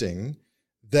suggesting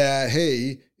that,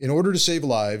 hey, in order to save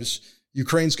lives,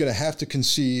 Ukraine's going to have to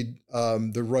concede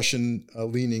the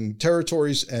Russian-leaning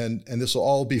territories, and this will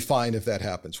all be fine if that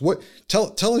happens.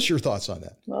 Tell us your thoughts on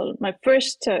that. Well, my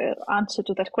first answer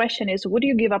to that question is: would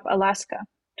you give up Alaska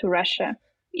to Russia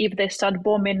if they start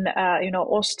bombing,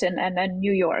 Austin and then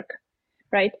New York?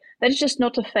 Right? That's just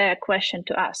not a fair question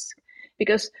to ask,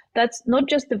 because that's not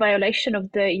just the violation of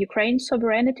the Ukraine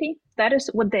sovereignty. That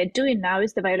is what they're doing now,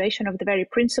 is the violation of the very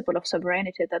principle of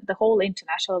sovereignty that the whole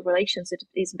international relations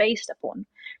is based upon,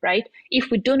 right? If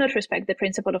we do not respect the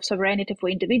principle of sovereignty for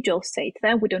individual states,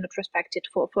 then we do not respect it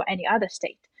for any other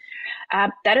state.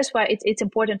 That is why it's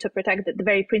important to protect the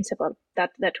very principle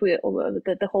that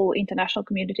the whole international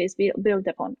community is built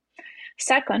upon.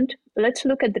 Second, let's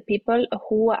look at the people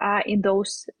who are in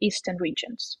those eastern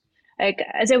regions. Like,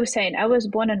 as I was saying, I was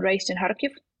born and raised in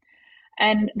Kharkiv.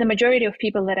 And the majority of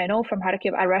people that I know from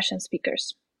Kharkiv are Russian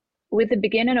speakers. With the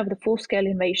beginning of the full-scale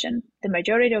invasion, the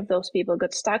majority of those people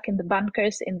got stuck in the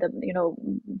bunkers, in the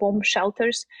bomb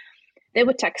shelters. They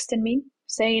were texting me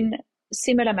saying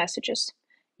similar messages.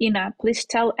 Ina, please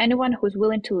tell anyone who's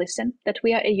willing to listen that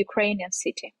we are a Ukrainian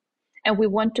city and we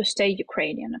want to stay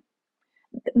Ukrainian.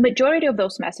 The majority of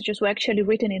those messages were actually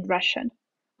written in Russian,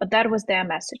 but that was their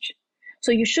message.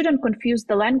 So you shouldn't confuse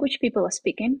the language people are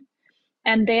speaking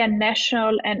and their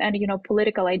national and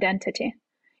political identity.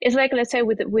 It's like, let's say,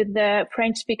 with the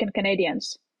French-speaking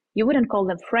Canadians. You wouldn't call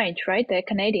them French, right? They're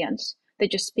Canadians. They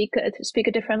just speak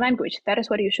a different language. That is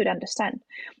what you should understand.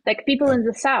 Like people in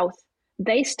the South,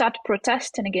 they start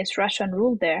protesting against Russian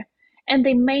rule there, and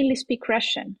they mainly speak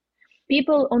Russian.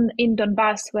 People in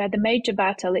Donbass, where the major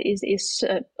battle is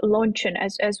launching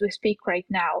as we speak right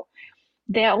now,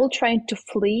 they are all trying to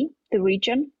flee the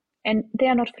region, and they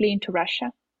are not fleeing to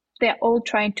Russia. They're all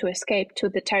trying to escape to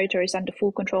the territories under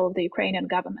full control of the Ukrainian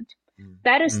government.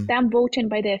 That is them voting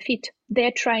by their feet.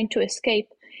 They're trying to escape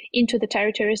into the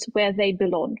territories where they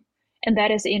belong. And that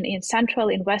is in central,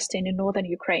 in western, in northern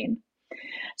Ukraine.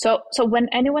 So when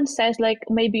anyone says, like,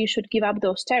 maybe you should give up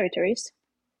those territories,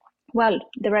 well,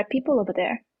 there are people over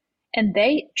there, and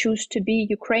they choose to be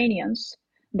Ukrainians.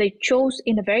 They chose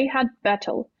in a very hard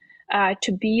battle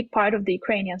to be part of the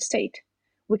Ukrainian state.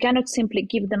 We cannot simply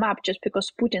give them up just because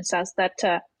Putin says that,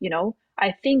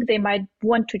 I think they might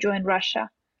want to join Russia.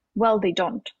 Well, they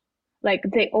don't. Like,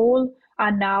 they all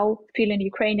are now feeling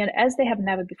Ukrainian as they have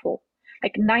never before.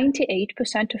 Like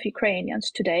 98% of Ukrainians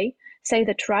today say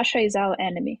that Russia is our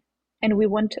enemy and we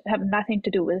want to have nothing to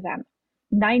do with them.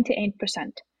 98%.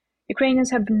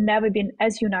 Ukrainians have never been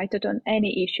as united on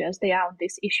any issue as they are on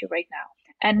this issue right now.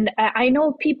 And I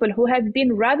know people who have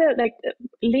been rather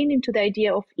leaning to the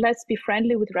idea of let's be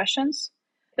friendly with Russians.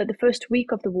 The first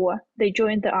week of the war, they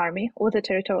joined the army or the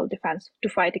territorial defense to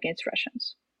fight against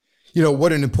Russians.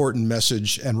 What an important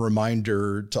message and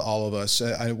reminder to all of us.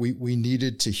 We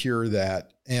needed to hear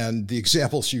that. And the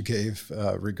examples you gave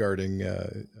regarding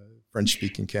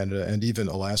French-speaking Canada and even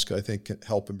Alaska, I think, can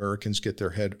help Americans get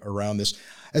their head around this.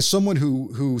 As someone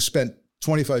who spent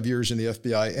 25 years in the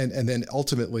FBI and then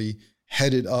ultimately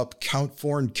headed up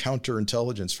foreign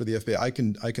counterintelligence for the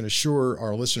FBI, I can assure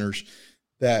our listeners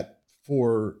that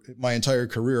for my entire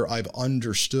career, I've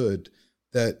understood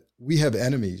that we have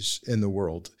enemies in the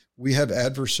world. We have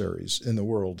adversaries in the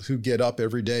world who get up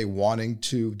every day wanting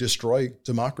to destroy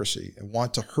democracy and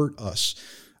want to hurt us.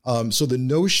 So the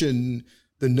notion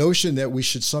that we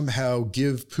should somehow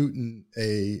give Putin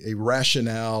a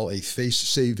rationale, a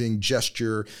face-saving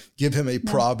gesture, give him a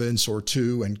province or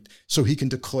two, and so he can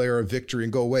declare a victory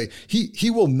and go away.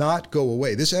 He will not go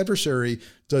away. This adversary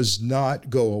does not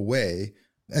go away.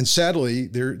 And sadly,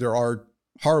 there are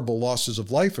horrible losses of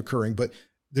life occurring, but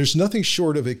there's nothing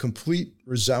short of a complete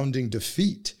resounding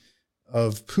defeat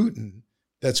of Putin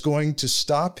that's going to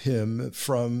stop him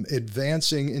from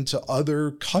advancing into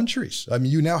other countries. I mean,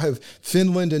 you now have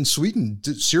Finland and Sweden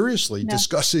seriously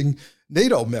discussing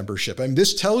NATO membership. I mean,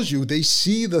 this tells you they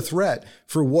see the threat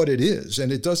for what it is, and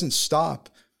it doesn't stop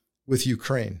with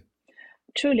Ukraine.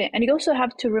 Truly. And you also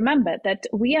have to remember that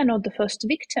we are not the first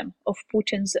victim of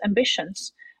Putin's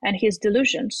ambitions and his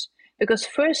delusions, because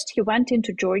first he went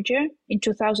into Georgia in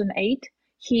 2008.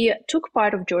 He took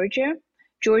part of Georgia.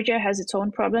 Georgia has its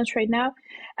own problems right now.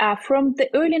 From the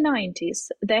early 90s,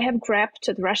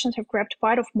 the Russians have grabbed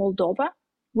part of Moldova,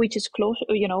 which is close,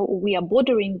 we are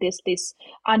bordering this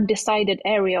undecided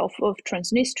area of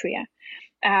Transnistria.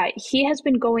 He has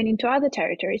been going into other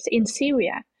territories in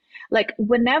Syria. Like,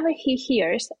 whenever he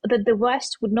hears that the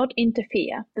West would not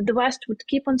interfere, that the West would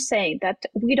keep on saying that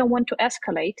we don't want to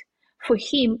escalate, for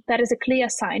him, that is a clear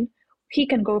sign he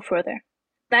can go further.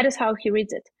 That is how he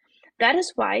reads it. That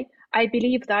is why I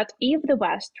believe that if the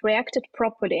West reacted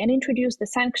properly and introduced the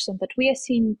sanctions that we are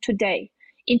seeing today,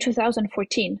 in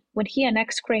 2014, when he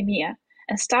annexed Crimea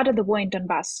and started the war in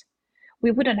Donbass,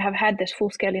 we wouldn't have had this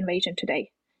full-scale invasion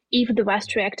today. If the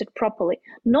West reacted properly,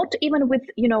 not even with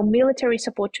military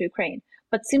support to Ukraine,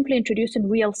 but simply introducing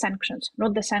real sanctions,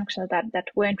 not the sanctions that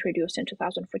were introduced in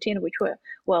 2014, which were,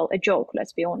 well, a joke,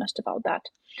 let's be honest about that.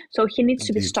 So he needs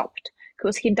to be stopped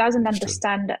because he doesn't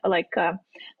understand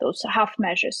those half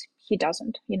measures. He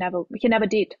doesn't. He never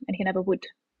did, and he never would.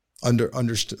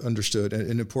 Understood.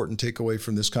 An important takeaway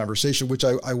from this conversation, which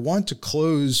I want to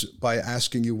close by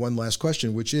asking you one last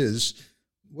question, which is,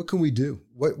 what can we do?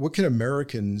 What can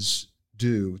Americans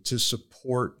do to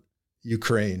support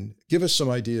Ukraine? Give us some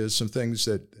ideas, some things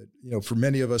that, for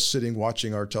many of us sitting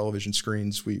watching our television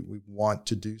screens, we want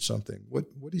to do something. What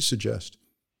do you suggest?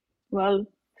 Well,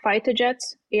 fighter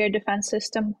jets, air defense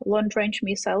system, long-range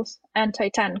missiles,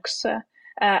 anti-tanks,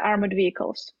 armored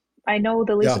vehicles. I know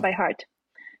the list by heart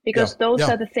because those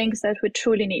are the things that we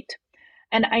truly need.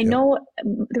 And I know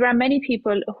there are many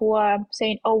people who are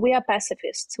saying, oh, we are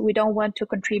pacifists. We don't want to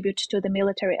contribute to the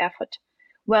military effort.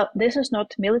 Well, this is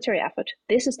not military effort.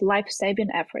 This is life-saving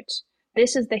efforts.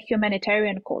 This is the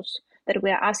humanitarian cause that we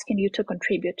are asking you to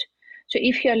contribute. So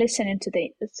if you're listening to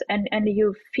this and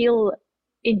you feel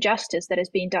injustice that is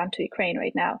being done to Ukraine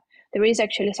right now, there is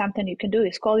actually something you can do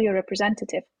is call your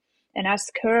representative and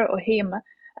ask her or him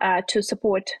to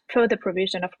support further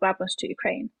provision of weapons to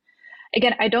Ukraine.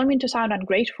 Again, I don't mean to sound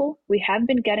ungrateful. We have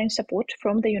been getting support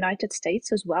from the United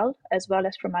States as well as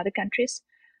from other countries.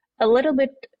 A little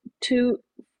bit too,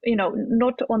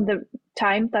 not on the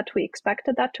time that we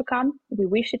expected that to come. We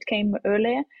wish it came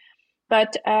earlier,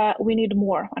 but we need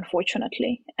more,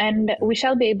 unfortunately. And we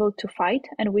shall be able to fight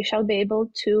and we shall be able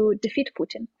to defeat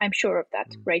Putin. I'm sure of that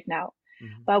right now.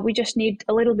 But we just need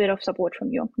a little bit of support from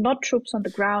you, not troops on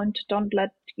the ground. Don't let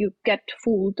you get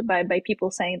fooled by people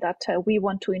saying that we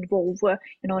want to involve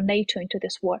NATO into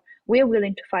this war. We're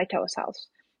willing to fight ourselves,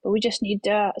 but we just need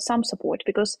some support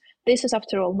because this is,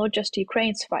 after all, not just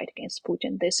Ukraine's fight against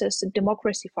Putin. This is a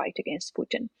democracy fight against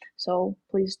Putin. So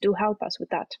please do help us with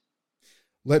that.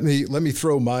 Let me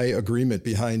throw my agreement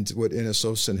behind what Ines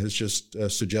Osen has just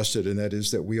suggested, and that is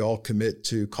that we all commit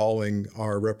to calling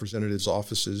our representatives'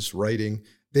 offices, writing.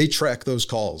 They track those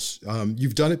calls.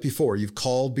 You've done it before. You've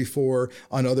called before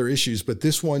on other issues, but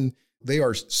this one, they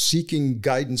are seeking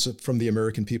guidance from the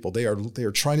American people. They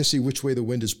are trying to see which way the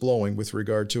wind is blowing with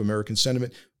regard to American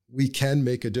sentiment. We can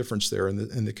make a difference there, and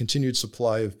the continued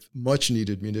supply of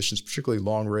much-needed munitions, particularly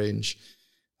long-range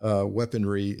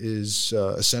weaponry, is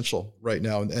essential right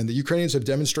now. And the Ukrainians have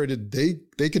demonstrated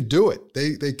they can do it.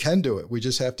 They can do it. We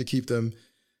just have to keep them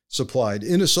supplied.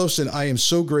 Ines Osen, I am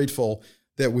so grateful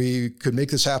that we could make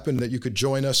this happen, that you could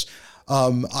join us.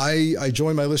 I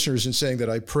join my listeners in saying that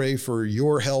I pray for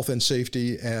your health and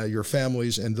safety, your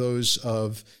families, and those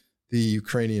of the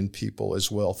Ukrainian people as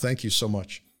well. Thank you so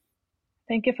much.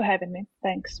 Thank you for having me.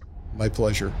 Thanks. My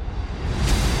pleasure.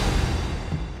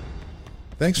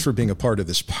 Thanks for being a part of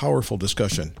this powerful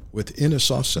discussion with Ines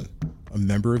Osen, a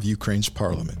member of Ukraine's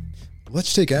parliament.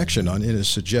 Let's take action on Ines'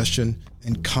 suggestion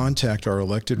and contact our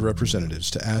elected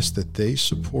representatives to ask that they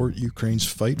support Ukraine's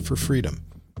fight for freedom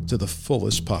to the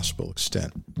fullest possible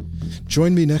extent.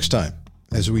 Join me next time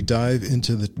as we dive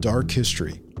into the dark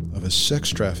history of a sex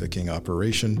trafficking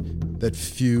operation that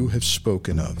few have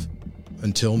spoken of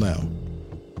until now,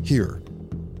 here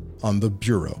on The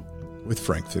Bureau with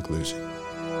Frank Figliuzzi.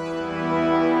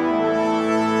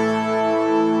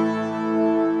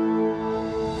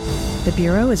 The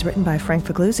Bureau is written by Frank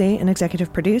Figliuzzi and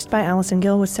executive produced by Allison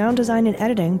Gill with sound design and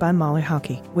editing by Molly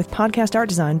Hockey, with podcast art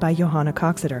design by Johanna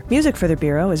Coxeter. Music for The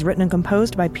Bureau is written and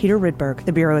composed by Peter Rydberg.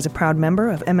 The Bureau is a proud member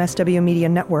of MSW Media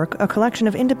Network, a collection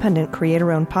of independent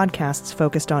creator-owned podcasts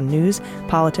focused on news,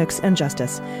 politics, and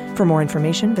justice. For more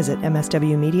information, visit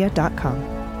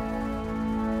mswmedia.com.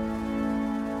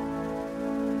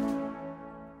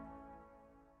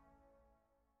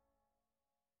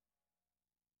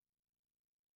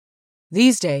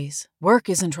 These days, work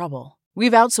is in trouble.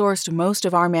 We've outsourced most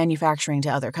of our manufacturing to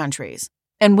other countries.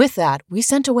 And with that, we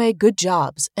sent away good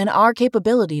jobs and our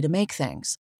capability to make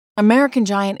things. American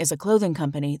Giant is a clothing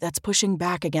company that's pushing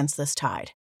back against this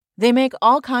tide. They make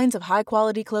all kinds of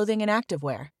high-quality clothing and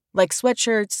activewear, like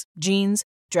sweatshirts, jeans,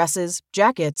 dresses,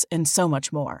 jackets, and so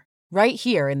much more, right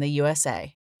here in the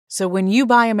USA. So when you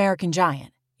buy American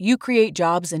Giant, you create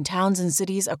jobs in towns and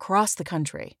cities across the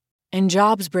country. And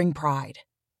jobs bring pride.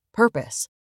 Purpose.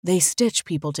 They stitch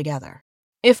people together.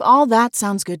 If all that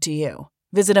sounds good to you,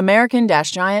 visit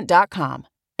American-Giant.com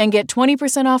and get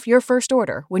 20% off your first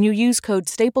order when you use code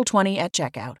STAPLE20 at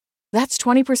checkout. That's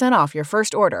 20% off your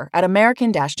first order at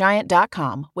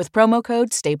American-Giant.com with promo code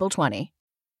STAPLE20.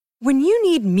 When you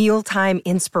need mealtime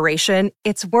inspiration,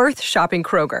 it's worth shopping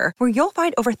Kroger, where you'll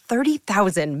find over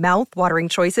 30,000 mouth-watering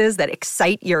choices that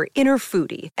excite your inner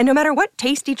foodie. And no matter what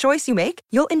tasty choice you make,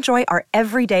 you'll enjoy our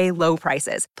everyday low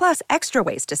prices, plus extra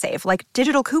ways to save, like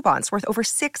digital coupons worth over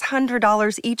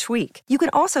 $600 each week. You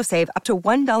can also save up to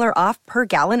 $1 off per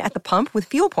gallon at the pump with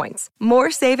fuel points.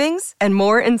 More savings and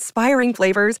more inspiring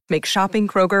flavors make shopping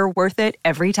Kroger worth it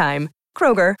every time.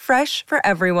 Kroger, fresh for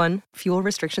everyone. Fuel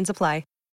restrictions apply.